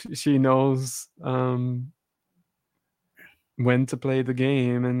knows when to play the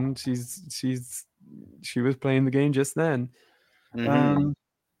game, and she was playing the game just then. Mm-hmm. Um,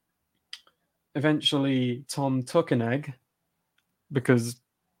 Eventually, Tom took an egg because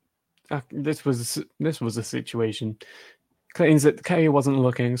this was a situation. Katie wasn't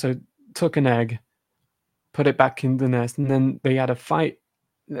looking, so took an egg, put it back in the nest, and then they had a fight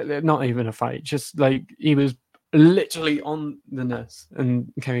not even a fight, just like he was literally on the nest,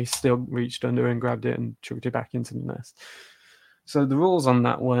 and Kerry still reached under and grabbed it and chucked it back into the nest. So the rules on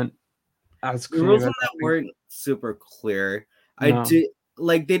that weren't as The rules clear on as I that think. weren't super clear. I No, did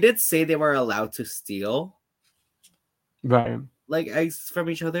like they did say they were allowed to steal right. like eggs from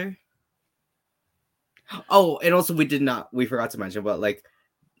each other. Oh, and also we forgot to mention, but like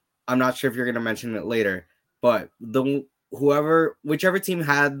I'm not sure if you're gonna mention it later, but whichever team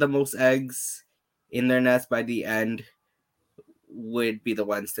had the most eggs in their nest by the end would be the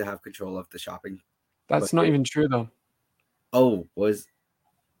ones to have control of the shopping That's not budget. even true though. Oh, was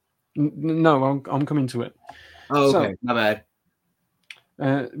No, I'm coming to it. okay, So my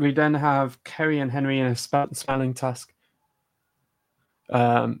bad. we then have Kerry and Henry in a spelling task.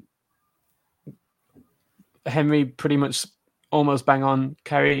 Henry pretty much almost bang on.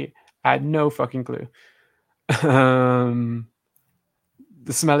 Kerry had no fucking clue.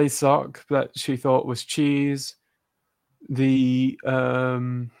 The smelly sock that she thought was cheese. The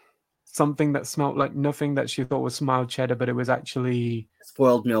something that smelled like nothing that she thought was mild cheddar, but it was actually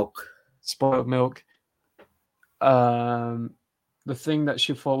Spoiled milk, spoiled milk. The thing that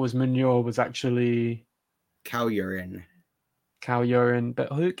she thought was manure was actually cow urine. cow urine.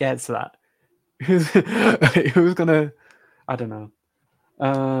 But who gets that? Who's gonna? I don't know.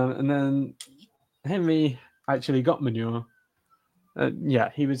 And then Henry actually got manure. Yeah,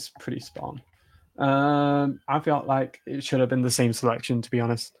 he was pretty spot on. I felt like it should have been the same selection, to be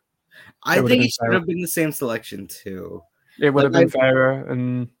honest. I It would have think been it should fairer. have been the same selection too. It would Like have been fairer,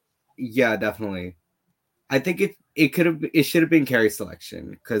 and yeah, definitely. I think it should have been Carrie's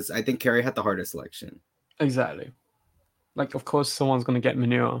selection because I think Carrie had the hardest selection. exactly. Like, of course, someone's gonna get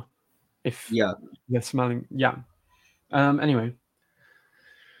manure if Yeah. they're smelling. Yeah. Anyway,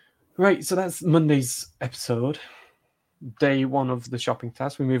 right. So that's Monday's episode. Day one of the shopping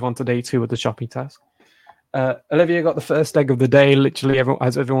task. We move on to day two of the shopping task. Olivia got the first egg of the day. Literally,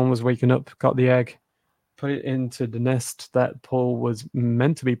 as everyone was waking up, got the egg, put it into the nest that Paul was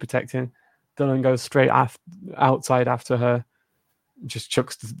meant to be protecting. Dylan goes straight outside after her, just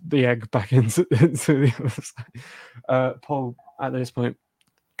chucks the egg back into the other side. Paul, at this point,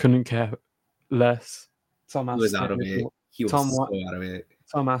 couldn't care less. Tom He was asked out him of if it. He was Tom so out of it.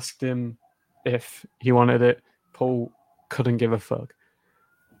 Tom asked him if he wanted it. Paul couldn't give a fuck.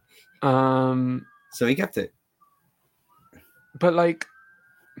 So he kept it. But like,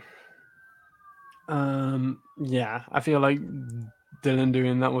 yeah, I feel like Dylan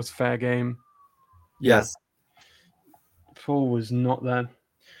doing that was fair game. Yes. Paul was not there.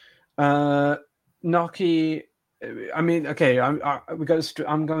 Noki, I mean, okay,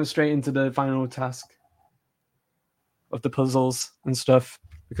 I'm going straight into the final task of the puzzles and stuff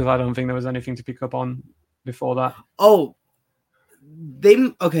because I don't think there was anything to pick up on before that. Oh,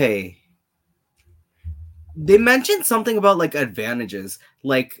 okay. They mentioned something about like advantages,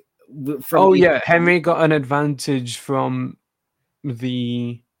 like from yeah, Henry got an advantage from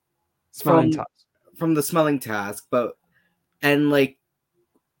the smelling task. from the smelling task, and like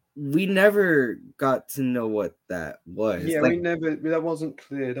we never got to know what that was. Yeah, like, we never. That wasn't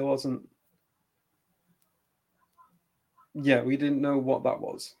clear. There wasn't. Yeah, we didn't know what that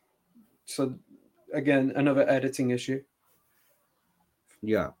was. So, again, another editing issue.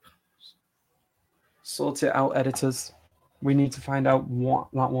 yeah. Sort it out, editors. We need to find out what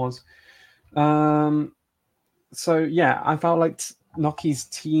that was. So yeah, I felt like Noki's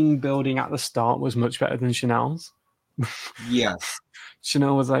team building at the start was much better than Chanel's. Yes.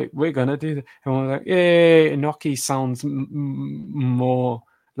 Chanel was like, "We're gonna do that," and I was like, "Yay!" Noki sounds more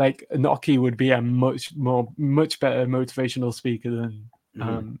like Noki would be a much better motivational speaker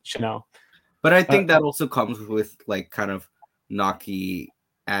than Chanel. But I think that also comes with like kind of Noki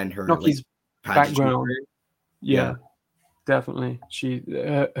and her Noki's like background. Yeah. Definitely. She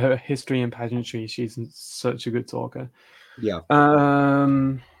her history in pageantry. She's such a good talker. Yeah.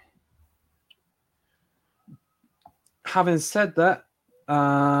 Having said that,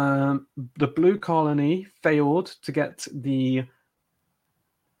 the Blue Colony failed to get the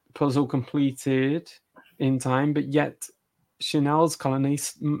puzzle completed in time, but yet Chanel's colony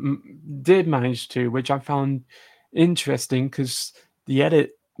did manage to, which I found interesting because the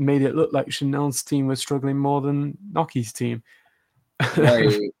edit made it look like Chanel's team was struggling more than Noki's team.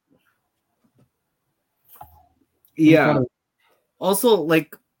 Right. Yeah. Incredible. Also,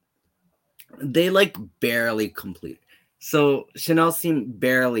 like they like barely complete. So Chanel's team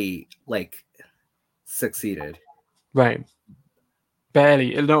barely like succeeded. Right.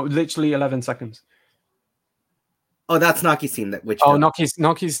 Barely. No, literally 11 seconds. Oh, that's Noki's team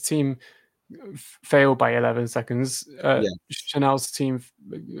Noki's team failed by 11 seconds. Yeah. Chanel's team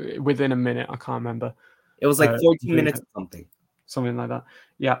within a minute. I can't remember. It was like 14 Completed minutes it. or something. Something like that.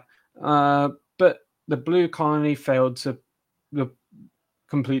 Yeah. But the blue colony failed to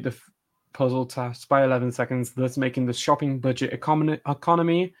complete the puzzle task by 11 seconds, thus making the shopping budget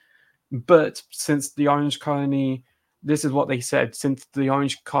economy. But since the orange colony, this is what they said, since the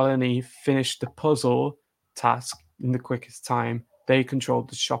orange colony finished the puzzle task in the quickest time, they controlled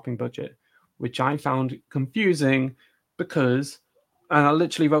the shopping budget, which I found confusing because, and I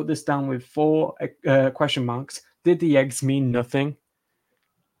literally wrote this down with 4 question marks, did the eggs mean nothing?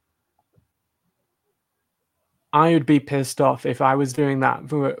 I would be pissed off if I was doing that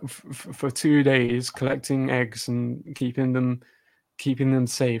for 2 days, collecting eggs and keeping them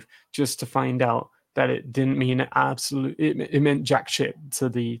safe, just to find out that it didn't mean it meant jack shit to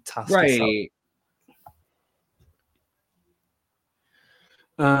the task itself. Right.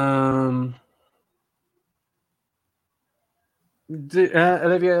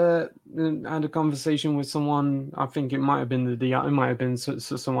 Olivia had a conversation with someone. I think it might have been it might have been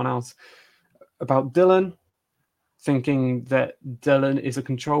someone else about Dylan, thinking that Dylan is a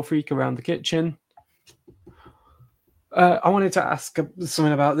control freak around the kitchen. I wanted to ask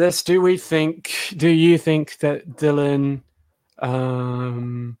something about this. Do you think that Dylan,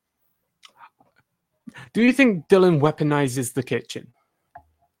 do you think Dylan weaponizes the kitchen?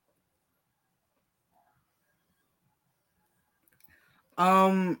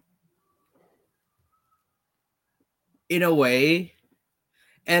 In a way,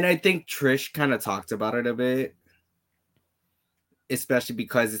 and I think Trish kind of talked about it a bit, especially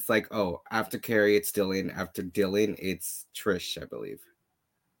because it's like, oh, after Carrie, it's Dylan. After Dylan, it's Trish, I believe.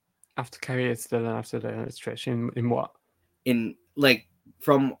 After Carrie, it's Dylan. After Dylan, it's Trish. In what? In like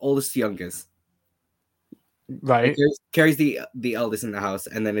from oldest to youngest. Right. Like, Carrie's the eldest in the house,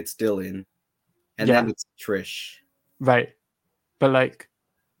 and then it's Dylan, and then it's Trish. Right. But like,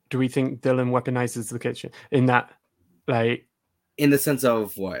 do we think Dylan weaponizes the kitchen in that, like, in the sense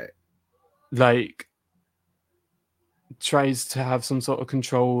of what? Like, tries to have some sort of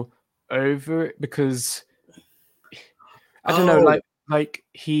control over it because I don't know, like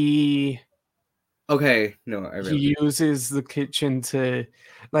he. Okay, no, I really. He uses the kitchen to,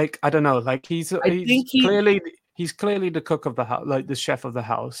 like, I don't know, like he's clearly the cook of the house, like the chef of the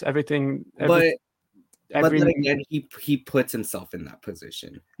house. Everything, but then again, he puts himself in that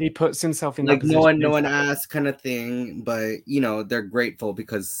position. He puts himself in like that position. No one asks, kind of thing. But they're grateful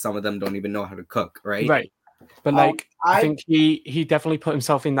because some of them don't even know how to cook, right? Right. But like, I think he definitely put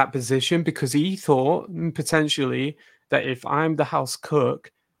himself in that position because he thought potentially that if I'm the house cook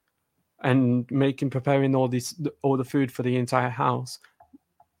and preparing all the food for the entire house,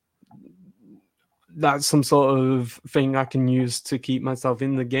 that's some sort of thing I can use to keep myself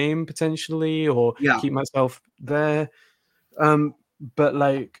in the game potentially, or keep myself there. But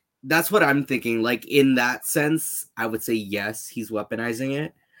like, that's what I'm thinking. Like, in that sense, I would say yes, he's weaponizing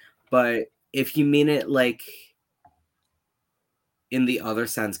it. But if you mean it like in the other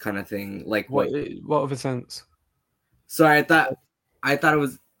sense, kind of thing, like what other sense? So I thought it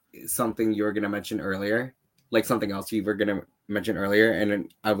was something you were gonna mention earlier, like something else you were gonna mention earlier, and then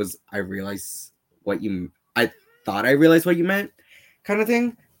I thought I realized what you meant, kind of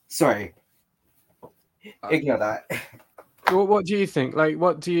thing. Sorry, ignore that. What do you think? Like,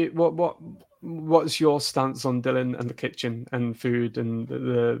 what's your stance on Dylan and the kitchen and food and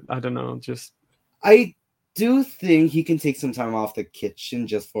the I don't know, just. I do think he can take some time off the kitchen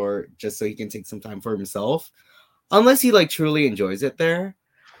just so he can take some time for himself, unless he like truly enjoys it there.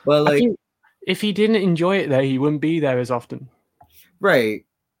 But like, I think if he didn't enjoy it there, he wouldn't be there as often. Right.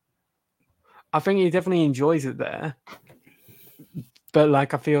 I think he definitely enjoys it there. But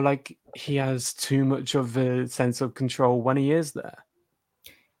like, I feel like he has too much of a sense of control when he is there.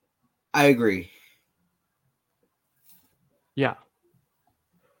 I agree. Yeah.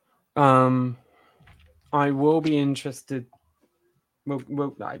 I will be interested. I'll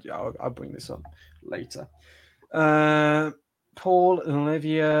bring this up later. Paul and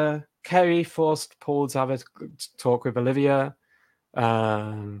Olivia. Kerry forced Paul to have a talk with Olivia.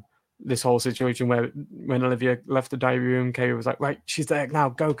 This whole situation where when Olivia left the diary room, Kerry was like, right, she's there now,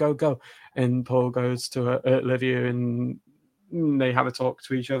 go, go, go. And Paul goes to Olivia and they have a talk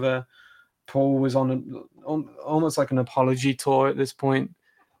to each other. Paul was on almost like an apology tour at this point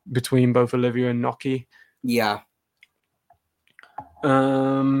between both Olivia and Noki. Yeah.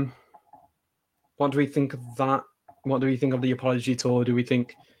 What do we think of that? What do we think of the apology tour? Do we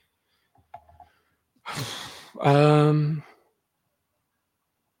think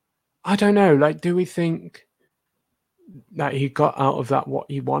I don't know, like, do we think that he got out of that what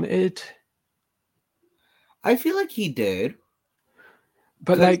he wanted? I feel like he did.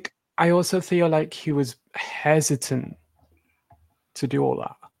 But Because like, I also feel like he was hesitant to do all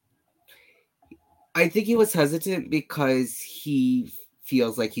that. I think he was hesitant because he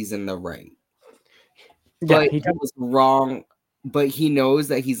feels like he's in the right. Yeah, But he was wrong. But he knows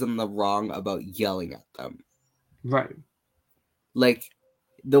that he's in the wrong about yelling at them. right. Like,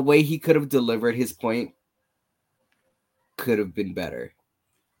 the way he could have delivered his point could have been better.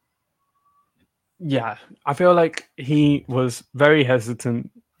 Yeah, I feel like he was very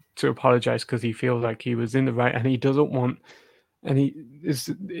hesitant to apologize because he feels like he was in the right, and he doesn't want, and he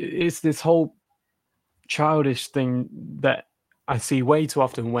it's this whole childish thing that I see way too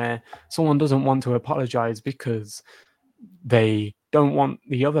often where someone doesn't want to apologize because they don't want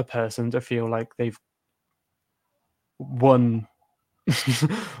the other person to feel like they've won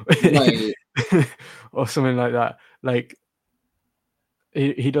Right. or something like that. Like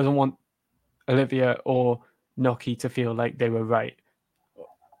he doesn't want Olivia or Noki to feel like they were right.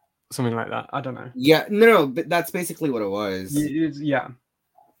 Something like that. I don't know. Yeah, no, but that's basically what it was. Yeah.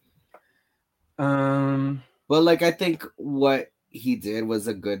 Um. But like, I think what he did was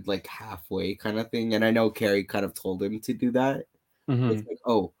a good like halfway kind of thing, and I know Carrie kind of told him to do that. It's Mhm. like,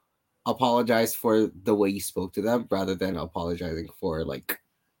 oh, apologize for the way you spoke to them, rather than apologizing for like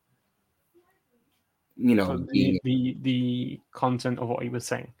For being the content of what he was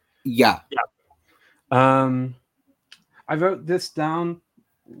saying. yeah Yeah. I wrote this down.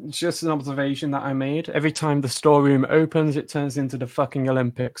 It's just an observation that I made. Every time the storeroom opens, it turns into the fucking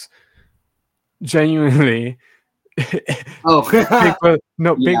Olympics. Genuinely, oh Big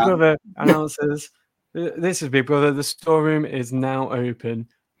yeah. Brother announces, "This is Big Brother. The storeroom is now open."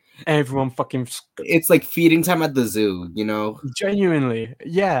 Everyone fucking It's like feeding time at the zoo, genuinely,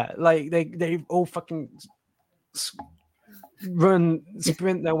 yeah. Like they all fucking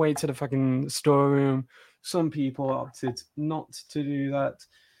sprint their way to the fucking storeroom. Some people opted not to do that.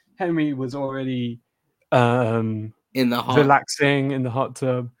 Henry was already um in the hot. relaxing in the hot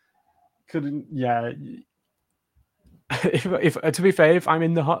tub. Couldn't, yeah. If to be fair, if I'm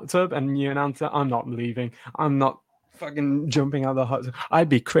in the hot tub and you announce that, I'm not leaving. I'm not fucking jumping out of the hot tub. I'd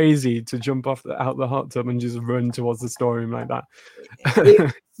be crazy to jump out the hot tub and just run towards the storeroom like that.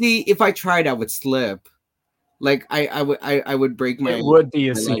 See, if I tried, I would slip. Like I would break It my would be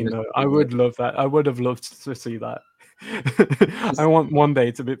a leg scene or though. I something. would love that. I would have loved to see that. I Just- want one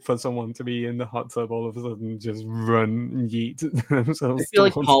day to be for someone to be in the hot tub all of a sudden just run and yeet I themselves feel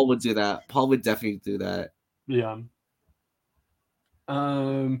like towards. Paul would do that. Paul would definitely do that. Yeah.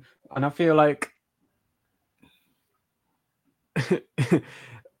 And I feel like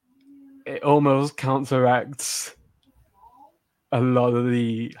it almost counteracts a lot of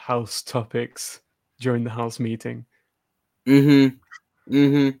the house topics during the house meeting. Mm-hmm.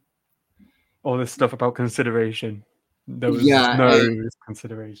 Mm-hmm. All this stuff about consideration. There was Yeah, no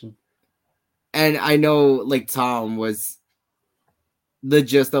consideration. and I know like Tom was the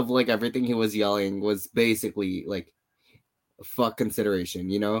gist of like everything he was yelling was basically like fuck consideration.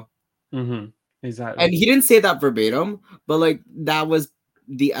 Mm-hmm. And Exactly. he didn't say that verbatim, but like that was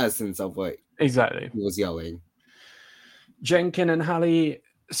the essence of what Exactly. he was yelling. Jenkin and Hallie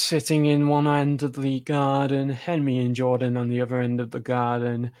sitting in one end of the garden, Henry and Jordan on the other end of the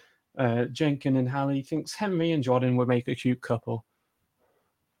garden. Jenkin and Hallie thinks Henry and Jordan would make a cute couple.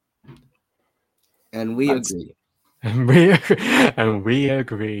 And we That's agree. and we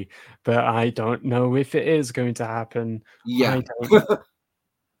agree, but I don't know if it is going to happen. Yeah. I don't.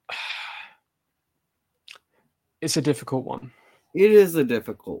 It's a difficult one It is a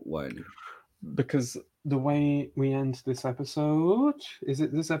difficult one. because the way we end this episode, is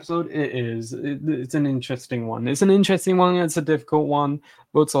it this episode? It is. It's an interesting one. It's an interesting one. It's a difficult one.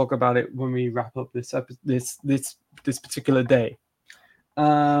 We'll talk about it when we wrap up this particular day.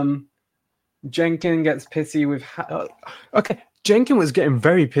 Jenkin gets pissy with. Okay, Jenkin was getting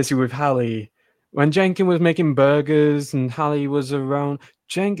very pissy with Hallie when Jenkin was making burgers and Hallie was around.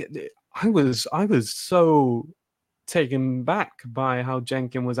 Jenkin, I was so taken back by how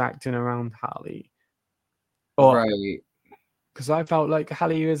Jenkin was acting around Hallie. Or Right. because I felt like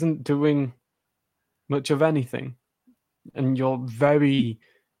Hallie isn't doing much of anything, and you're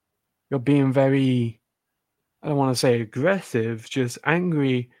being very, I don't want to say aggressive, just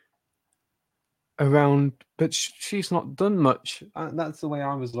angry around, but she's not done much. That's the way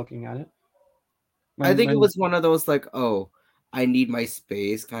I was looking at it. I When think it when was one of those like, oh, I need my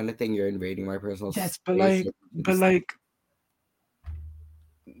space kind of thing. You're invading my personal yes, but space.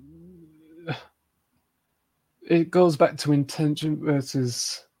 it goes back to intention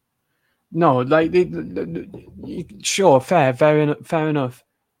versus no, like sure, fair enough.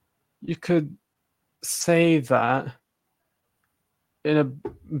 You could. say that in a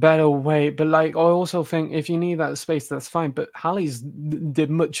better way, but like I also think if you need that space, that's fine. But Hallie's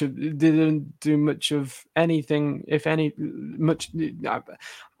didn't do much of anything, if any, much.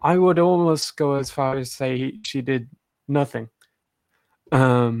 I would almost go as far as say she did nothing.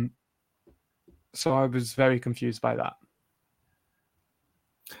 So I was very confused by that.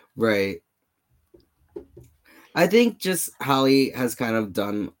 Right. I think just Hallie has kind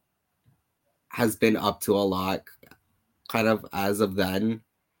of has been up to a lot, kind of as of then,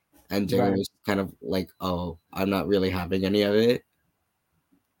 and Jinger Right. was kind of like, oh, I'm not really having any of it.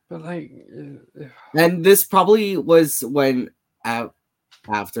 But like, And this probably was when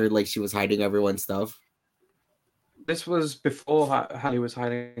after like she was hiding everyone's stuff. this was before Hallie was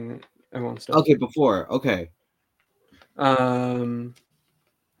hiding everyone's stuff. Okay, before. Okay. Um,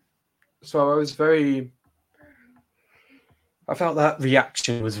 so I felt that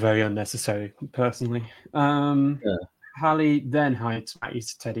reaction was very unnecessary, personally. Yeah. Hallie then hides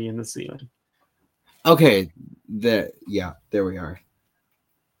Mattie's teddy in the ceiling. Okay. There we are.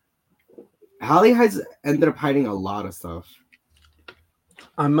 Hallie has ended up hiding a lot of stuff.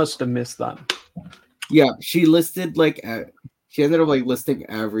 I must have missed that. Yeah, she listed like she ended up like listing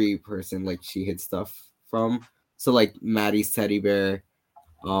every person like she hid stuff from. So like Maddie's teddy bear.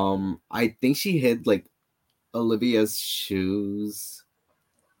 I think she hid like Olivia's shoes.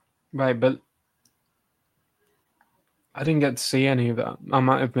 Right, but I didn't get to see any of that. I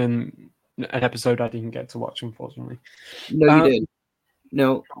might have been an episode I didn't get to watch, unfortunately. No, you did.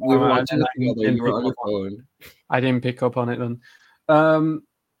 No, we were I watching it together. You were on your phone. I didn't pick up on it then.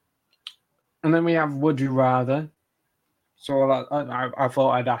 And then we have Would You Rather. So I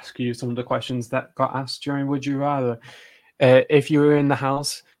thought I'd ask you some of the questions that got asked during Would You Rather. If you were in the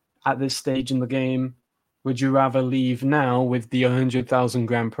house at this stage in the game, would you rather leave now with the 100,000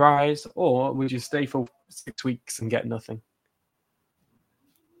 grand prize, or would you stay for 6 weeks and get nothing?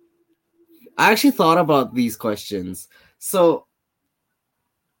 I actually thought about these questions. So,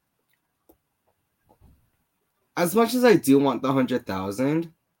 as much as I do want the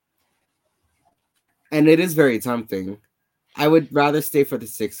 100,000, and it is very tempting, I would rather stay for the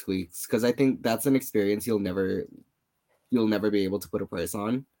 6 weeks because I think that's an experience you'll never be able to put a price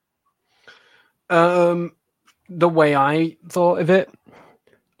on. The way I thought of it,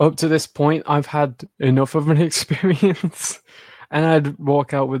 up to this point, I've had enough of an experience, and I'd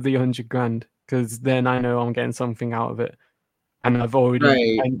walk out with the 100 grand because then I know I'm getting something out of it, and I've already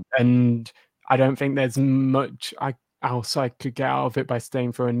Right. and I don't think there's much else I could get out of it by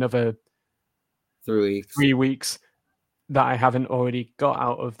staying for another 3 weeks. 3 weeks that I haven't already got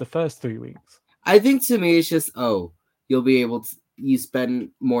out of the first 3 weeks. I think to me it's just you'll be able to you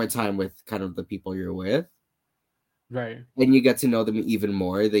spend more time with kind of the people you're with, Right. and you get to know them even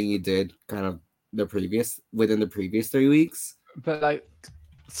more than you did kind of within the previous 3 weeks. But like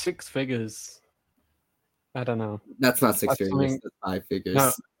 6 figures, I don't know. That's not six That's figures. something. That's 5 figures.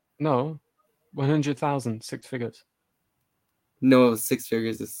 No, no, 100,000, 6 figures. No, 6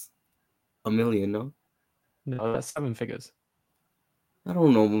 figures is a million. No, No, that's 7 figures. I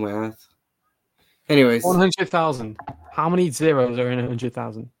don't know math. Anyways, 100,000. How many zeros are in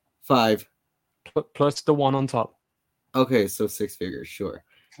 100,000? 5. Plus the one on top. Okay, so 6 figures, sure.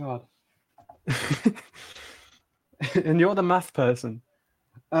 God. And you're the math person.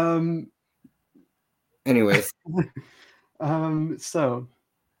 Anyways, So,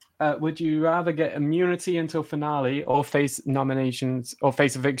 would you rather get immunity until finale or face nominations or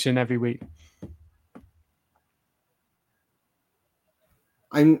face eviction every week?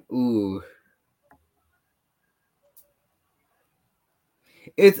 ooh.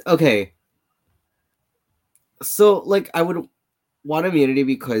 It's okay. So like I would want immunity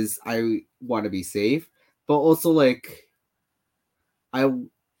because I want to be safe, but also like I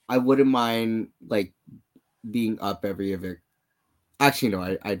I wouldn't mind like being up every evict. Actually,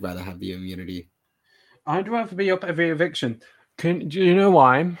 no, I'd rather have the immunity. I'd rather be up every eviction. Do you know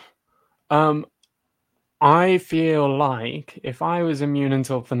why? I feel like if I was immune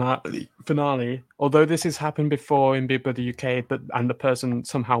until finale, although this has happened before in Big Brother UK, and the person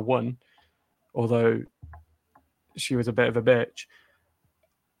somehow won, although she was a bit of a bitch.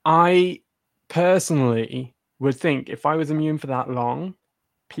 I personally would think if I was immune for that long,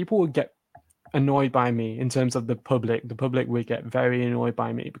 people would get annoyed by me in terms of the public. The public would get very annoyed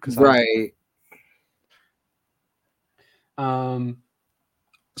by me because Right.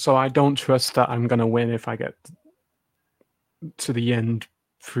 so I don't trust that I'm gonna win if I get to the end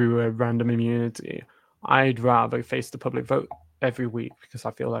through a random immunity. I'd rather face the public vote every week because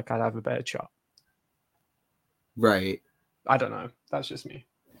I feel like I'd have a better shot. Right. I don't know. That's just me.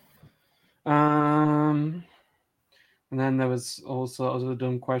 Um, and then there was also other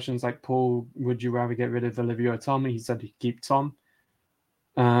dumb questions like, Paul, would you rather get rid of Olivia or Tom? He said he'd keep Tom.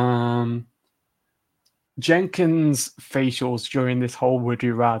 Um, Jenkins' facials during this whole would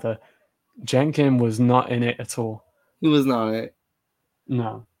you rather. Jenkins was not in it at all. He was not.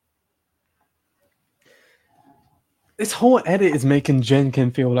 No. This whole edit is making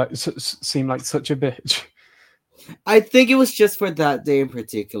Jenkins feel like seem like such a bitch. I think it was just for that day in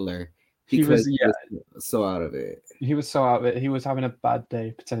particular He because was he was so out of it. he was so out of it. He was having a bad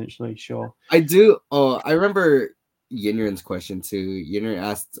day potentially. Sure. I do. Oh, I remember Yinren's question too. Yinren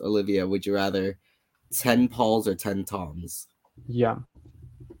asked Olivia, "Would you rather 10 Pauls or 10 Toms?" Yeah.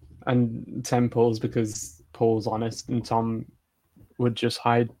 And 10 Paul's because Paul's honest and Tom would just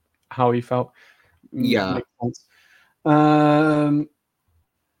hide how he felt. Yeah. Makes sense. And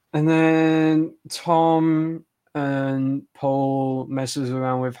then Tom and Paul messes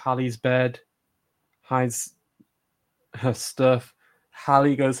around with Hallie's bed, hides her stuff.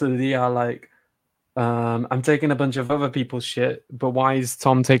 Hallie goes to the DR like, I'm taking a bunch of other people's shit, but why is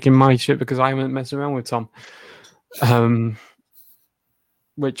Tom taking my shit? Because I haven't messed around with Tom.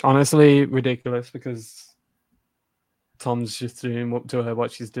 Which honestly ridiculous because Tom's just doing up to her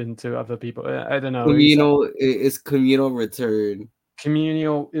what she's doing to other people. I don't know. It's communal return.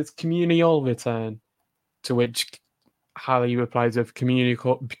 It's communal return, to which Hallie replies with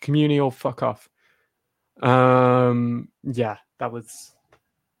communal fuck off. Yeah, that was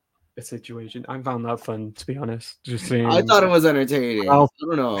a situation. I found that fun, to be honest. Just I seeing thought it was entertaining. how I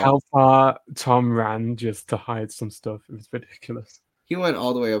don't know. how far Tom ran just to hide some stuff. It was ridiculous. He went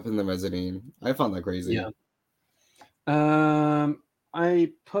all the way up in the mezzanine. I found that crazy. Yeah.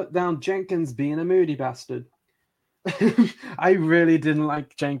 I put down Jenkins being a moody bastard. I really didn't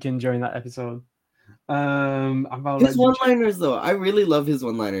like Jenkins during that episode. I felt His like one-liners, though, I really love his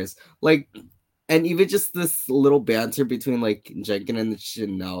one-liners. Like, and even just this little banter between like Jenkins and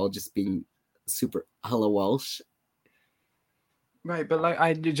Chanel, just being super hella Welsh. right, but like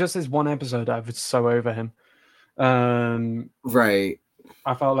I just this one episode, I was so over him. Right.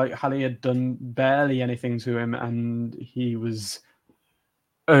 I felt like Hallie had done barely anything to him, and he was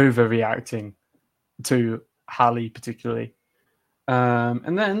overreacting to Hallie particularly.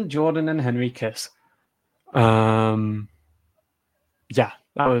 And then Jordan and Henry kiss. Yeah,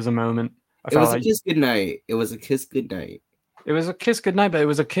 that was a moment. It was a kiss goodnight. It was a kiss goodnight. It was a kiss goodnight, but it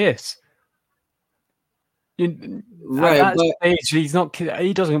was a kiss. Right, at that but stage, he's not.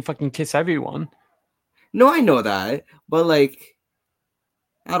 He doesn't fucking kiss everyone. no, I know that, but like,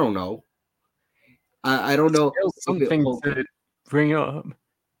 I don't know. I don't know Still if it something holds. to bring up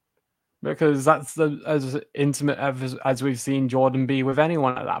because that's as intimate as we've seen Jordan be with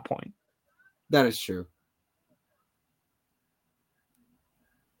anyone at that point. That is true.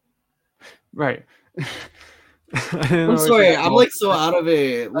 Right. I'm sorry. I'm like so out of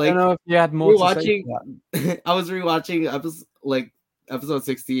it. Like, I don't know if you had more to say. I was rewatching episode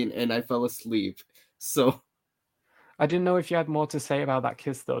 16 and I fell asleep. So I didn't know if you had more to say about that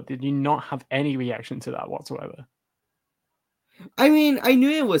kiss, though. Did you not have any reaction to that whatsoever? I mean, I knew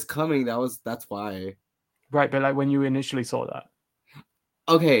it was coming. That's why. Right, but like when you initially saw that.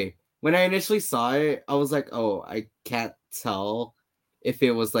 Okay, when I initially saw it, I was like, oh, I can't tell if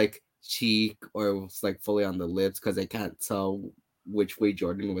it was like cheek or it was like fully on the lips because I can't tell which way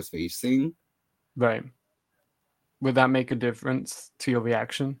Jordan was facing. Right. Would that make a difference to your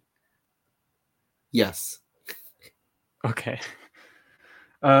reaction? Yes. Okay.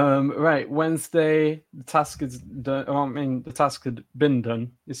 Right. Wednesday, the task is done. Well, I mean, the task had been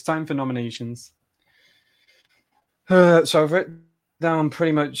done. It's time for nominations. So I've written down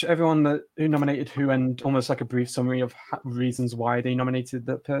pretty much everyone who nominated who and almost like a brief summary of reasons why they nominated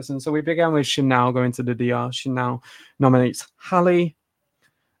that person. So we began with Chanel going to the DR. Chanel nominates Hallie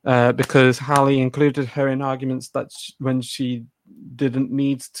because Hallie included her in arguments that when she didn't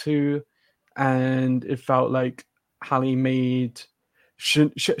need to, and it felt like Hallie made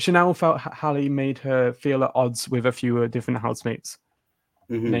Chanel felt Hallie made her feel at odds with a few different housemates,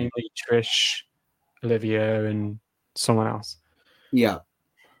 namely Trish, Olivia, and someone else. Yeah.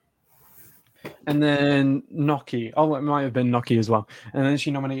 And then Noki. Oh, it might have been Noki as well. And then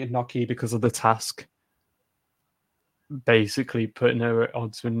she nominated Noki because of the task. Basically putting her at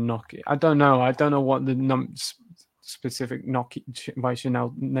odds with Noki. I don't know what the specific Noki, why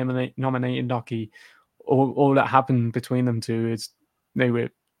Chanel nominated Noki. All that happened between them two is they were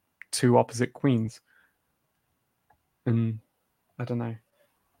two opposite queens. And I don't know.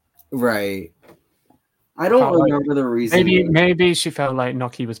 Right. I don't remember the reason. Maybe she felt like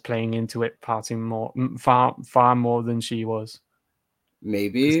Noki was playing into it, parting more, far more than she was. because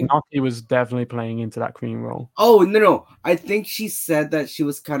Maybe. Naki was definitely playing into that queen role. Oh no. I think she said that she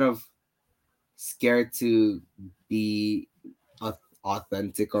was kind of scared to be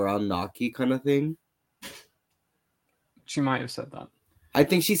authentic around Naki kind of thing. She might have said that. I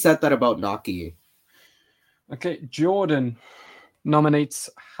think she said that about Naki. Okay, Jordan nominates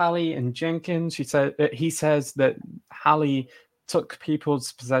Hallie and Jenkins. He says that Hallie took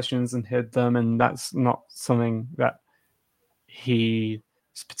people's possessions and hid them, and that's not something that he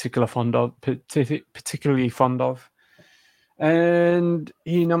is particularly fond of. And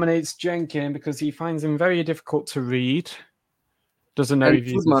he nominates Jenkins because he finds him very difficult to read. Doesn't know And if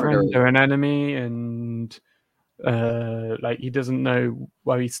food he's a friend monitoring. or an enemy, and like he doesn't know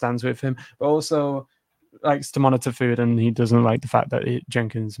where he stands with him. But also likes to monitor food, and he doesn't like the fact that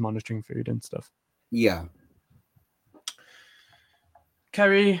Jenkins is monitoring food and stuff. Yeah.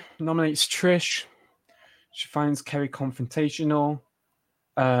 Kerry nominates Trish. She finds Kerry confrontational.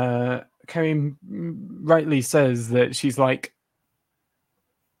 Kerry rightly says that she's like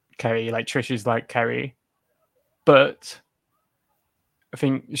Kerry, like Trish is like Kerry, but I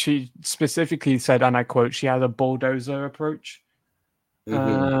think she specifically said, and I quote, she has a bulldozer approach.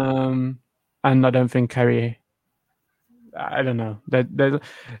 Mm-hmm. And I don't think Kerry. I don't know.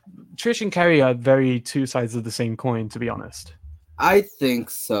 Trish and Kerry are very two sides of the same coin, to be honest. I think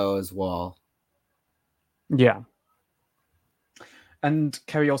so as well. Yeah. And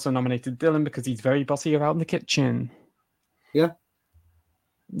Kerry also nominated Dylan because he's very bossy around the kitchen. Yeah.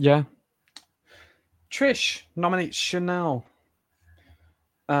 Yeah. Trish nominates Chanel.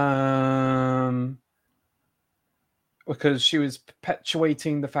 Because she was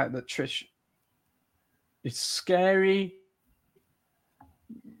perpetuating the fact that Trish is scary,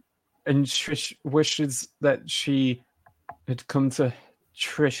 and Trish wishes that she had come to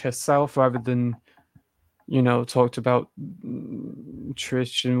Trish herself rather than, talked about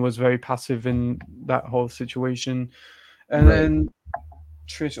Trish and was very passive in that whole situation. And Right. then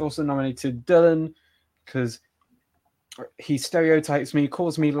Trish also nominated Dylan because he stereotypes me,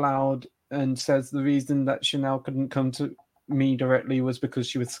 calls me loud, and says the reason that Chanel couldn't come to me directly was because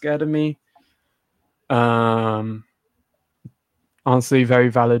she was scared of me. Honestly, very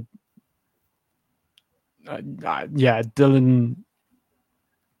valid. Yeah, Dylan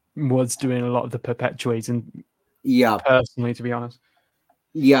was doing a lot of the perpetuating Yeah. personally, to be honest.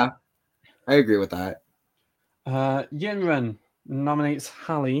 Yeah. I agree with that. Yinren nominates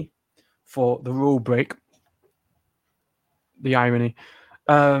Hallie for the rule break. The irony.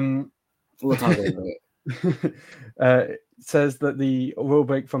 We'll talk about it. Says that the rule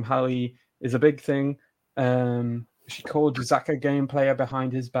break from Hallie is a big thing. She called Zach a game player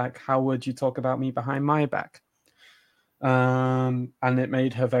behind his back. How would you talk about me behind my back? And it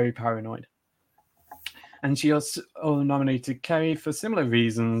made her very paranoid. And she also nominated Kerry for similar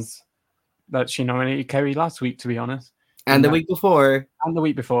reasons that she nominated Kerry last week, to be honest. And the week before. And the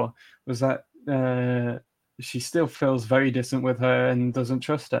week before was that she still feels very distant with her and doesn't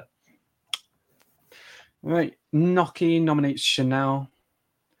trust her. Right. Noki nominates Chanel.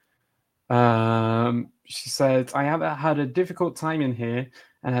 She said, I have had a difficult time in here,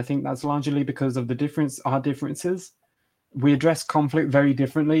 and I think that's largely because of our differences. We address conflict very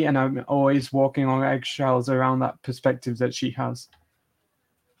differently, and I'm always walking on eggshells around that perspective that she has.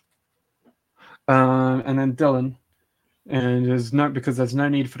 And then Dylan, and there's no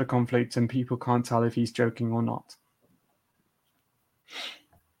need for the conflict, and people can't tell if he's joking or not.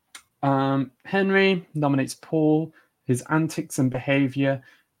 Henry nominates Paul. His antics and behavior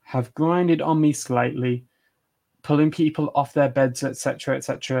have grinded on me slightly, pulling people off their beds, etc.,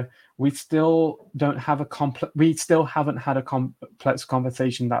 etc. We still haven't had a complex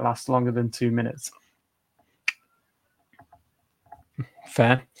conversation that lasts longer than 2 minutes.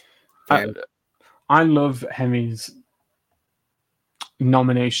 Fair. I love Henry's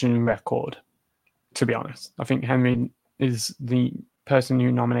nomination record, to be honest. I think Henry is the person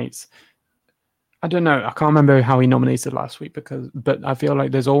who nominates. I don't know. I can't remember how he nominated last week but I feel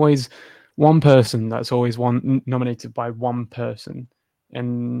like there's always one person that's always nominated by one person,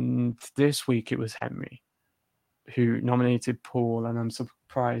 and this week it was Henry who nominated Paul, and I'm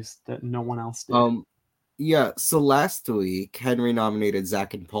surprised that no one else did. Yeah. So last week Henry nominated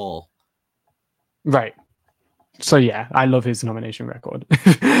Zach and Paul. Right. So yeah, I love his nomination record.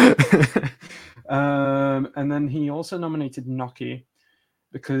 And then he also nominated Noki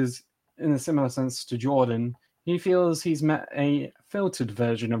because, in a similar sense to Jordan, he feels he's met a filtered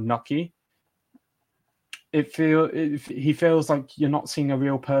version of Noki. He feels like you're not seeing a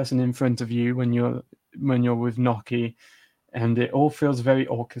real person in front of you when you're with Noki, and it all feels very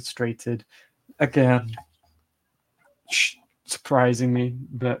orchestrated. Again, surprising me,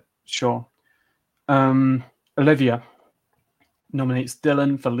 but sure. Olivia nominates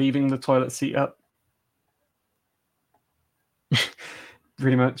Dylan for leaving the toilet seat up.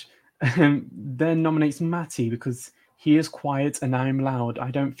 Pretty much. Then nominates Matty because he is quiet and I'm loud.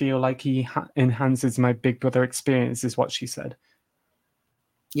 I don't feel like he enhances my Big Brother experience, is what she said.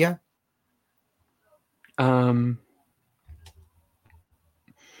 Yeah.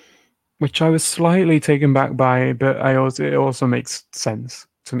 Which I was slightly taken back by, but it also makes sense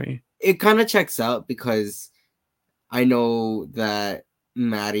to me. It kind of checks out because I know that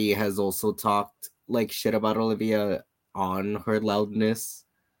Maddie has also talked like shit about Olivia on her loudness.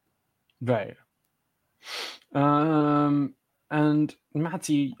 Right. And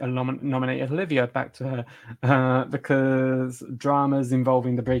Matty nominated Olivia back to her because dramas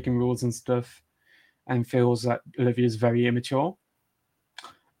involving the breaking rules and stuff, and feels that Olivia is very immature.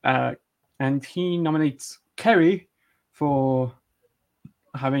 And he nominates Kerry for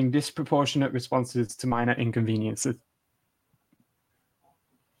having disproportionate responses to minor inconveniences.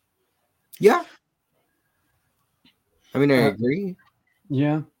 Yeah. I mean, I agree.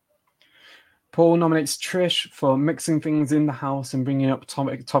 Yeah. Paul nominates Trish for mixing things in the house and bringing up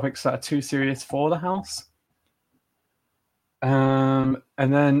topics that are too serious for the house. And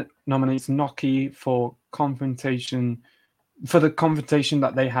then nominates Noki for the confrontation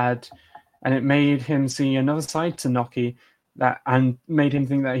that they had, and it made him see another side to Noki and made him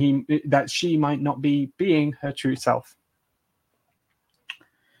think that she might not be being her true self.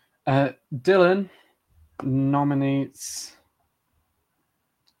 Dylan nominates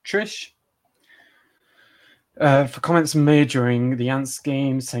Trish for comments made during the Ants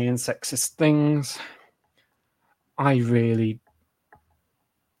game, saying sexist things. I really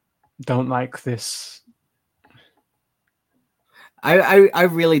don't like this. I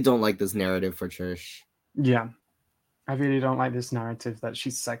really don't like this narrative for Trish. Yeah. I really don't like this narrative that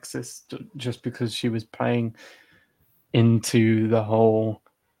she's sexist just because she was playing into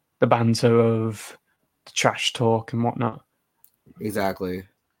the banter of the trash talk and whatnot. Exactly.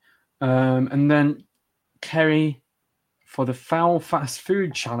 And then Kerry for the foul fast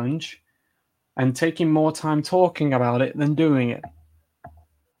food challenge and taking more time talking about it than doing it.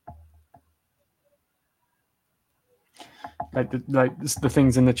 Like the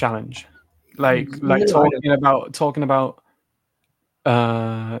things in the challenge, like No, talking about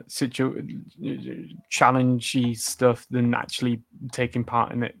challengey stuff than actually taking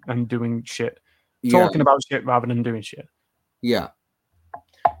part in it and doing shit. yeah. Talking about shit rather than doing shit. Yeah.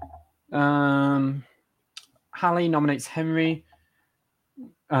 Hallie nominates Henry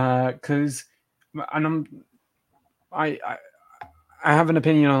because, and I have an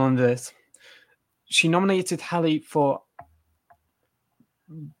opinion on this. She nominated Hallie for.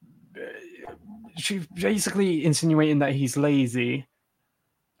 She's basically insinuating that he's lazy,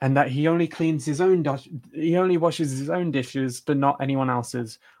 and that he only cleans his own he only washes his own dishes, but not anyone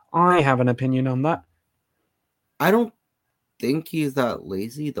else's. I have an opinion on that. I don't think he's that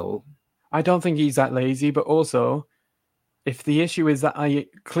lazy though. I don't think he's that lazy, but also, if the issue is that I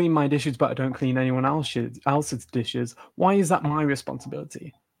clean my dishes but I don't clean anyone else's dishes, why is that my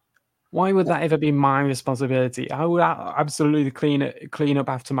responsibility? Why would that ever be my responsibility? I would absolutely clean up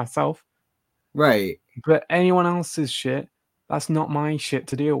after myself. Right. But anyone else's shit, that's not my shit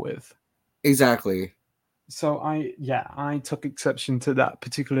to deal with. Exactly. So I took exception to that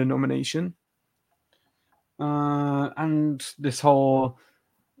particular nomination. And this whole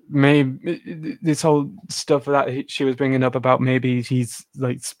stuff that she was bringing up about maybe he's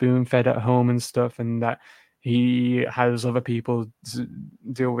like spoon fed at home and stuff, and that he has other people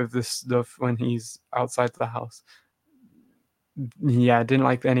deal with this stuff when he's outside the house. Yeah, I didn't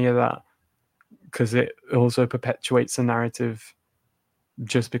like any of that because it also perpetuates the narrative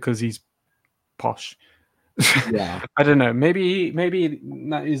just because he's posh. Yeah. I don't know. Maybe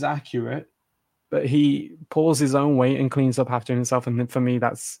that is accurate, but he pulls his own weight and cleans up after himself, and for me,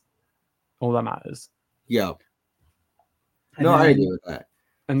 that's all that matters. Yeah. And No, then, I agree with that.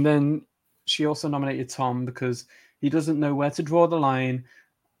 And then she also nominated Tom because he doesn't know where to draw the line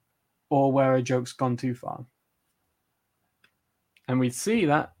or where a joke's gone too far. And we see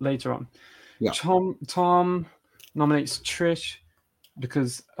that later on. Yeah. Tom nominates Trish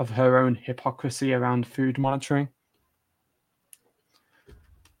because of her own hypocrisy around food monitoring.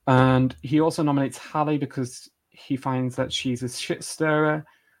 And he also nominates Hallie because he finds that she's a shit stirrer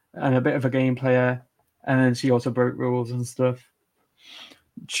and a bit of a game player. And then she also broke rules and stuff.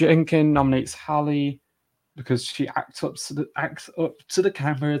 Jenkin nominates Hallie because she acts up to the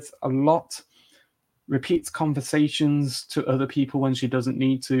cameras a lot, repeats conversations to other people when she doesn't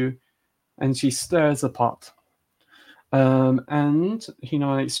need to, and she stirs the pot. And he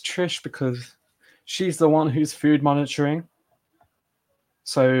nominates Trish because she's the one who's food monitoring.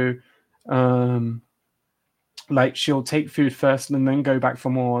 So, like, she'll take food first and then go back for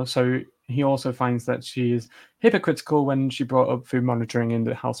more. So he also finds that she is hypocritical when she brought up food monitoring in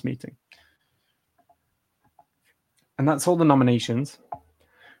the house meeting. And that's all the nominations.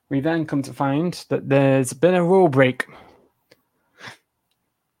 We then come to find that there's been a rule break.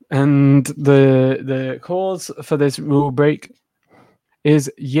 And the cause for this rule break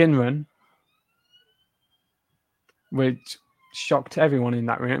is Yinrun, which shocked everyone in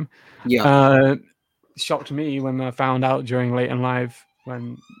that room. Yeah. Shocked me when I found out during Late and Live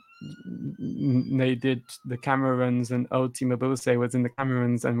when they did the camera runs and Oti Mabuse was in the camera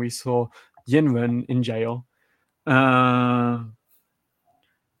runs and we saw Yinrun in jail.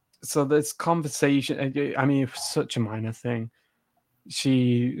 So this conversation, I mean, it's such a minor thing.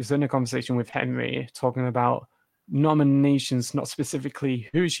 She was in a conversation with Henry talking about nominations, not specifically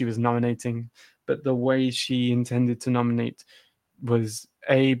who she was nominating, but the way she intended to nominate was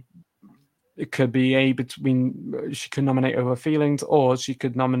it could be between she could nominate over feelings, or she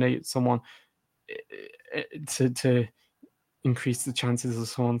could nominate someone to increase the chances of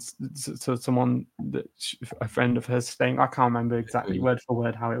someone that a friend of hers staying. I can't remember exactly word for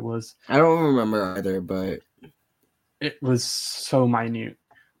word how it was. I don't remember either, but it was so minute.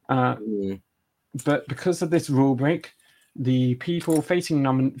 But because of this rule break, the people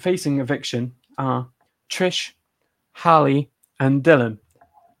facing eviction are Trish, Hallie, and Dylan.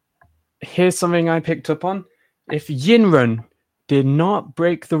 Here's something I picked up on. If Yinrun did not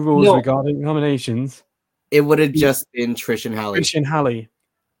break the rules regarding nominations, it would have just been Trish and Hallie. Trish and Hallie.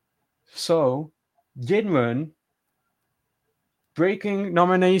 So, Yinrun breaking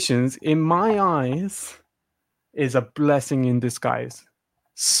nominations, in my eyes, is a blessing in disguise.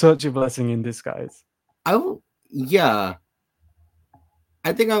 Such a blessing in disguise. Yeah.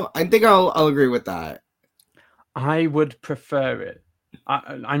 I think I'll agree with that. I would prefer it.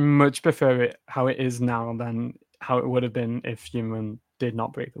 I much prefer it how it is now than how it would have been if Human did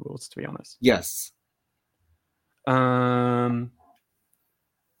not break the rules, to be honest. Yes. Yinrun,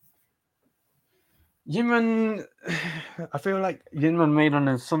 I feel like Yinrun made an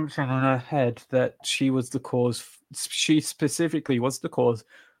assumption in her head that she was the cause. She specifically was the cause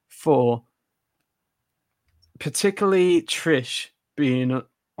for particularly Trish being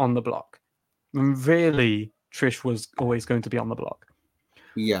on the block. And really, Trish was always going to be on the block.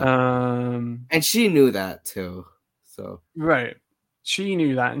 Yeah. And she knew that too. So right. She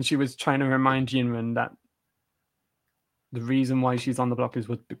knew that, and she was trying to remind Yinrun that the reason why she's on the block was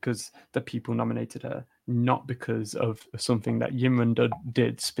because the people nominated her, not because of something that Yinrun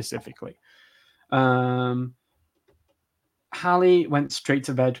did specifically. Hallie went straight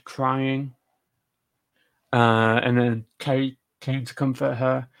to bed crying, and then Kerry came to comfort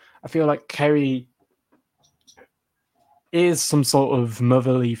her. I feel like Kerry is some sort of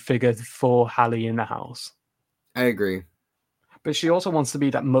motherly figure for Hallie in the house. I agree. But she also wants to be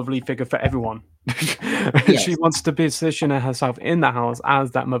that motherly figure for everyone. Yes. She wants to position herself in the house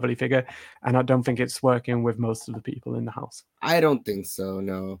as that motherly figure, and I don't think it's working with most of the people in the house. I don't think so,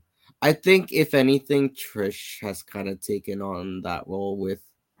 no. I think, if anything, Trish has kind of taken on that role with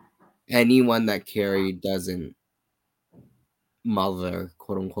anyone that Carrie doesn't mother,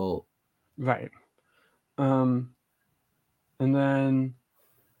 quote unquote. Right. And then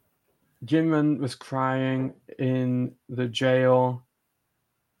Jinman was crying in the jail.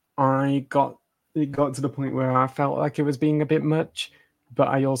 It got to the point where I felt like it was being a bit much, but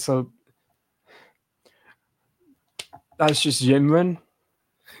I also that's just Jinman.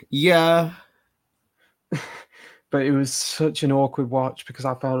 Yeah. But it was such an awkward watch because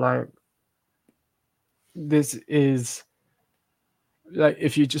I felt like this is like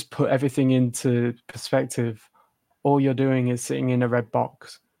if you just put everything into perspective, all you're doing is sitting in a red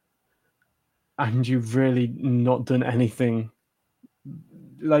box and you've really not done anything.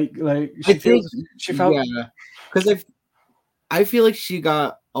 Like she felt yeah, because I feel like she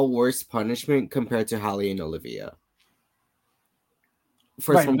got a worse punishment compared to Hallie and Olivia.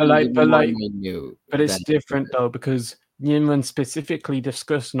 For right, but it's different though because Yinrun specifically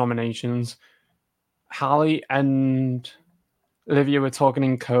discussed nominations. Hallie and Olivia were talking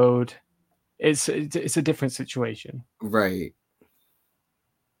in code. It's a different situation, right?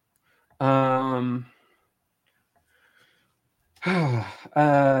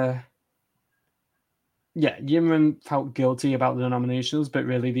 Yeah, Yinrun felt guilty about the nominations, but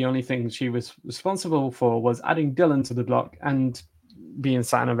really the only thing she was responsible for was adding Dylan to the block and being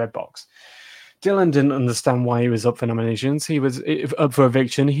sat in a red box. Dylan didn't understand why he was up for nominations. He was up for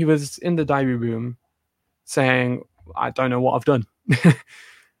eviction. He was in the diary room saying, I don't know what I've done.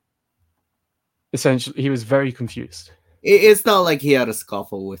 Essentially, he was very confused. It's not like he had a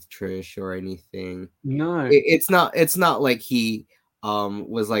scuffle with Trish or anything. No, It's not like he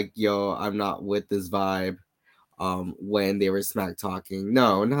was like, yo, I'm not with this vibe when they were smack talking.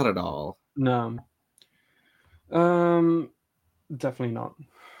 No, not at all. no, um, definitely not.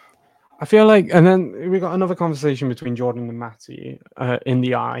 I feel like, and then we got another conversation between Jordan and Matty in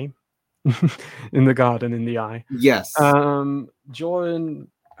the eye, in the garden in the eye. Yes. Jordan,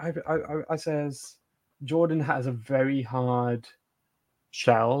 I says Jordan has a very hard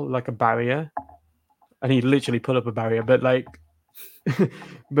shell, like a barrier, and he literally put up a barrier, but like,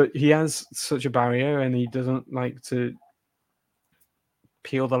 but he has such a barrier, and he doesn't like to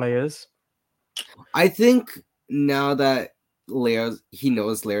peel the layers. I think now that he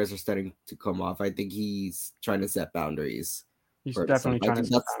knows layers are starting to come off, I think he's trying to set boundaries He's for himself. definitely trying to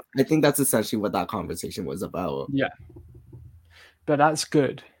step out. I think that's essentially what that conversation was about. Yeah, but that's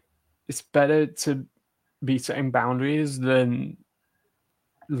good. It's better to be setting boundaries than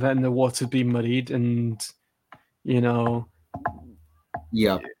letting the water be muddied, and you know,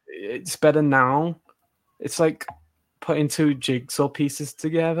 Yep. it's better now. It's like putting two jigsaw pieces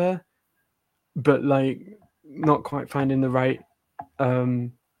together, but like not quite finding the right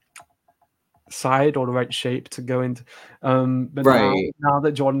um side or the right shape to go into. But Right. now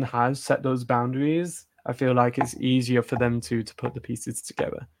that Jordan has set those boundaries, I feel like it's easier for them to put the pieces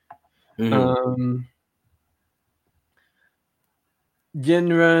together. Hmm. um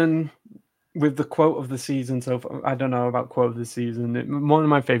Yinren with the quote of the season. So I don't know about quote of the season. One of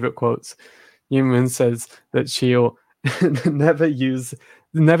my favorite quotes. Yinren says that she'll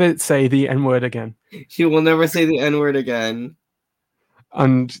never say the N word again. He will never say the N word again.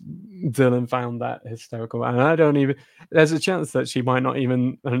 And Dylan found that hysterical. And I don't even, there's a chance that she might not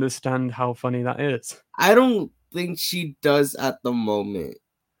even understand how funny that is. I don't think she does at the moment.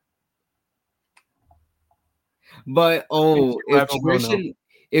 But I think she ever will know.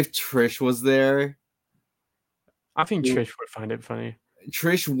 If Trish was there, I think Trish would find it funny.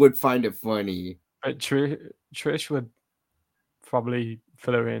 Trish would find it funny. But Trish would probably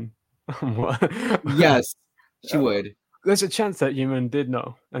fill her in. Yes, she would. There's a chance that Yuman did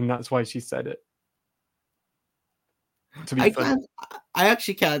know, and that's why she said it. To be I funny. can't. I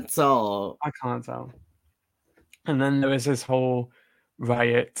actually can't tell. I can't tell. And then there was this whole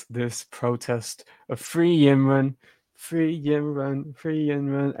riot, this protest of free Yimran, free Yimran, free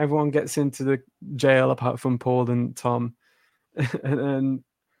Yimran. Everyone gets into the jail apart from Paul and Tom. and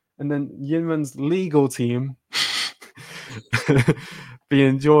then Yinran's legal team,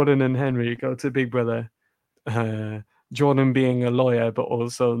 being Jordan and Henry, go to Big Brother. Jordan being a lawyer, but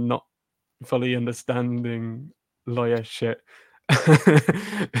also not fully understanding lawyer shit.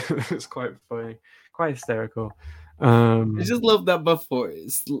 It's quite funny, quite hysterical. I just love that before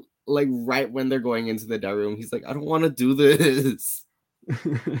it's like right when they're going into the diary room, he's like, I don't want to do this.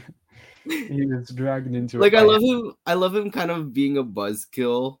 He was dragged into it Like by him. I love him kind of being a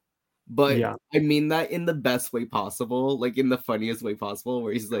buzzkill, but Yeah, I mean that in the best way possible, like in the funniest way possible,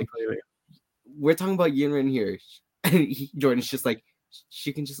 where he's like, completely. we're talking about Yinren here. And Jordan's just like,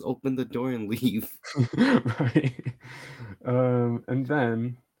 she can just open the door and leave. Right. And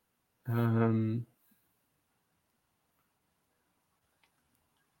then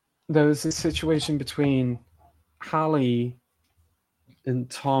there was this situation between Hallie and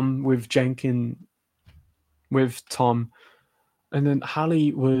Tom with Jenkin with Tom, and then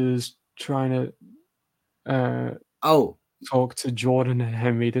Hallie was trying to Oh, talk to Jordan and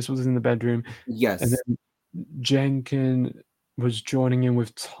Henry. This was in the bedroom, and yes. then Jenkin was joining in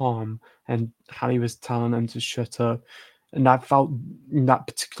with Tom, and Hallie was telling him to shut up. And I felt in that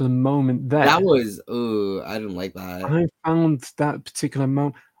particular moment That there, was, oh, I didn't like that. I found that particular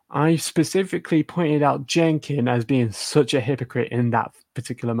moment. I specifically pointed out Jenkin as being such a hypocrite in that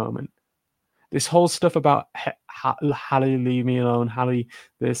particular moment. This whole stuff about Hallie, leave me alone, Hallie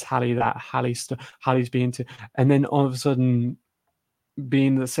this, Hallie that, Hallie stuff, Hallie's being to, and then all of a sudden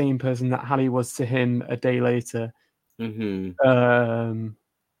being the same person that Hallie was to him a day later, Mm-hmm.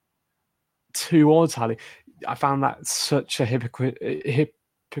 Towards Hallie. I found that such a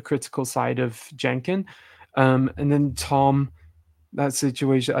hypocritical side of Jenkin. And then Tom, that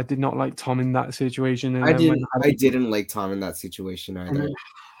situation, I did not like Tom in that situation. And then when I didn't like Tom in that situation and either.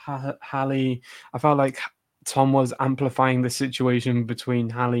 then Hallie, I felt like Tom was amplifying the situation between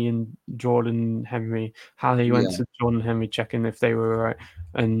Hallie and Jordan Henry. Hallie went Yeah. to Jordan Henry checking if they were right,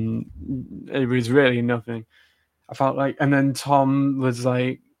 and it was really nothing. I felt like, and then Tom was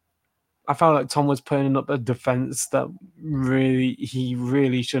like, I felt like Tom was putting up a defense that he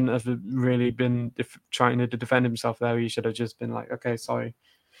really shouldn't have really been trying to defend himself there. He should have just been like, okay, sorry.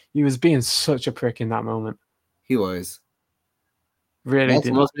 He was being such a prick in that moment. He was. Really That's the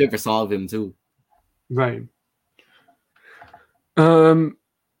did. most we ever saw of him too. Right. And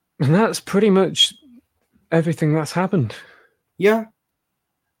that's pretty much everything that's happened. Yeah.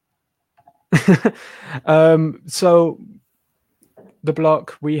 So the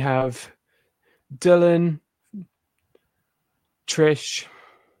block, we have Dylan, Trish,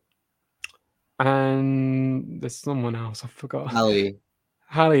 and there's someone else I forgot. Hallie,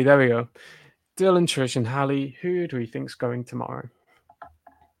 there we go. Dylan, Trish, and Hallie. Who do we think's going tomorrow?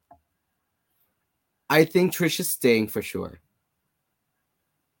 I think Trish is staying for sure.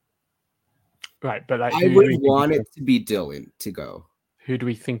 Right, but like, I would want it to be Dylan to go. Who do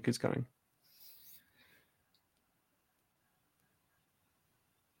we think is going?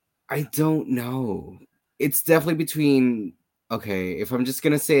 I don't know. It's definitely between. Okay, if I'm just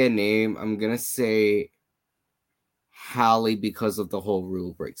gonna say a name, I'm gonna say Hallie because of the whole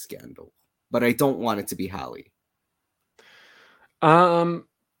rule break scandal. But I don't want it to be Hallie.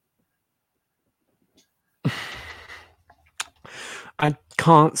 I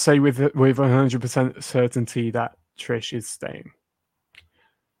can't say with 100% certainty that Trish is staying,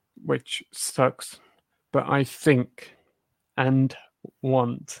 which sucks. But I think and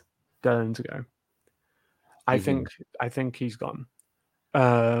want Dylan to go. I think he's gone.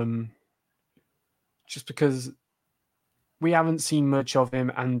 Just because we haven't seen much of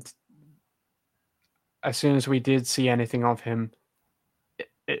him, and as soon as we did see anything of him,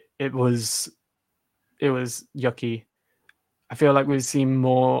 it was yucky. I feel like we've seen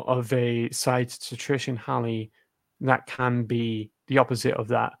more of a side to Trish and Hallie that can be the opposite of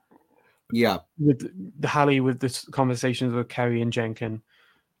that. Yeah. With the Hallie with the conversations with Kerry and Jenkin,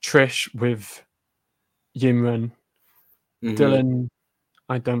 Trish with Yimran, Dylan,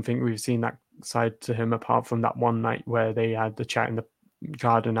 I don't think we've seen that side to him apart from that one night where they had the chat in the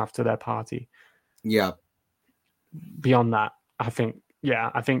garden after their party. Yeah. Beyond that, I think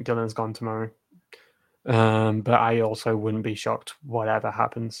Dylan's gone tomorrow. But I also wouldn't be shocked whatever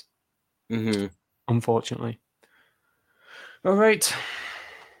happens. Unfortunately. All right.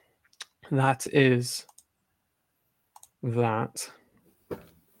 That is that.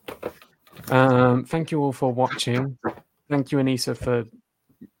 Thank you all for watching. Thank you, Anissa, for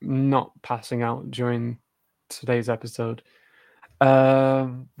not passing out during today's episode.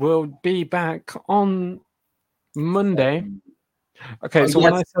 We'll be back on Monday. Okay, so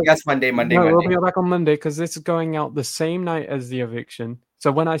when I say Monday, we'll be back on Monday because this is going out the same night as the eviction.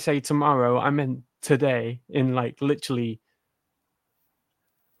 So when I say tomorrow, I meant today in like literally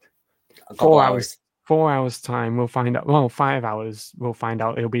 4 hours. 4 hours time, we'll find out. Well, 5 hours, we'll find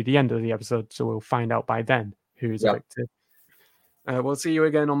out. It'll be the end of the episode, so we'll find out by then who's evicted. We'll see you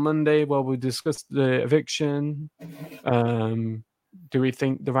again on Monday where we'll discuss the eviction. Do we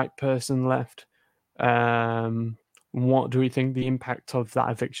think the right person left? What do we think the impact of that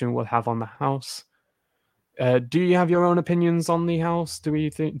eviction will have on the house? Do you have your own opinions on the house? Do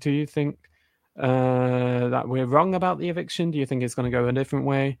you think that we're wrong about the eviction? Do you think it's going to go a different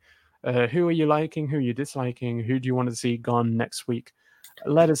way? Who are you liking? Who are you disliking? Who do you want to see gone next week?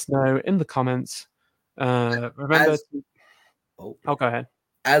 Let us know in the comments. Remember. Go ahead.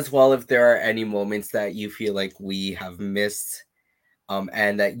 As well, if there are any moments that you feel like we have missed,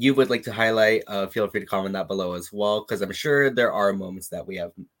 and that you would like to highlight, feel free to comment that below as well, because I'm sure there are moments that we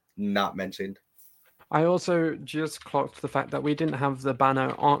have not mentioned. I also just clocked the fact that we didn't have the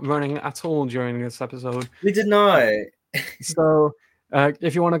banner running at all during this episode. We did not. So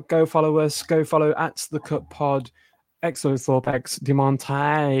if you want to go follow us, go follow at the Cut Pod, Exothorpex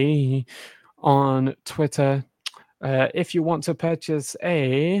Demonte on Twitter. If you want to purchase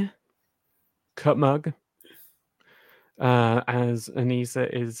a cup mug, as Anissa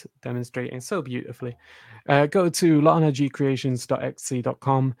is demonstrating so beautifully, go to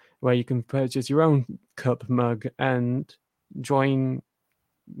lanagcreations.etsy.com where you can purchase your own cup mug and join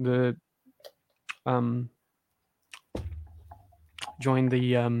the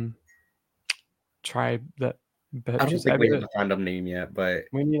tribe that I don't think we have a fandom name yet, but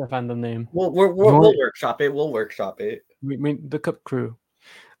we need a fandom name. We'll workshop it. We'll workshop it. The Cup Crew.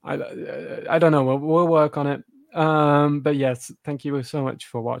 I don't know. We'll work on it. But yes, thank you so much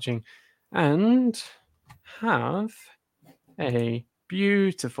for watching, and have a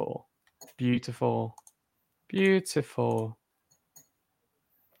beautiful, beautiful, beautiful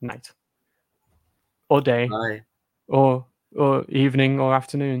night or day. Bye. or evening or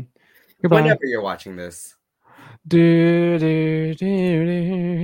afternoon. Goodbye. Whenever you're watching this. Do, do, do, do.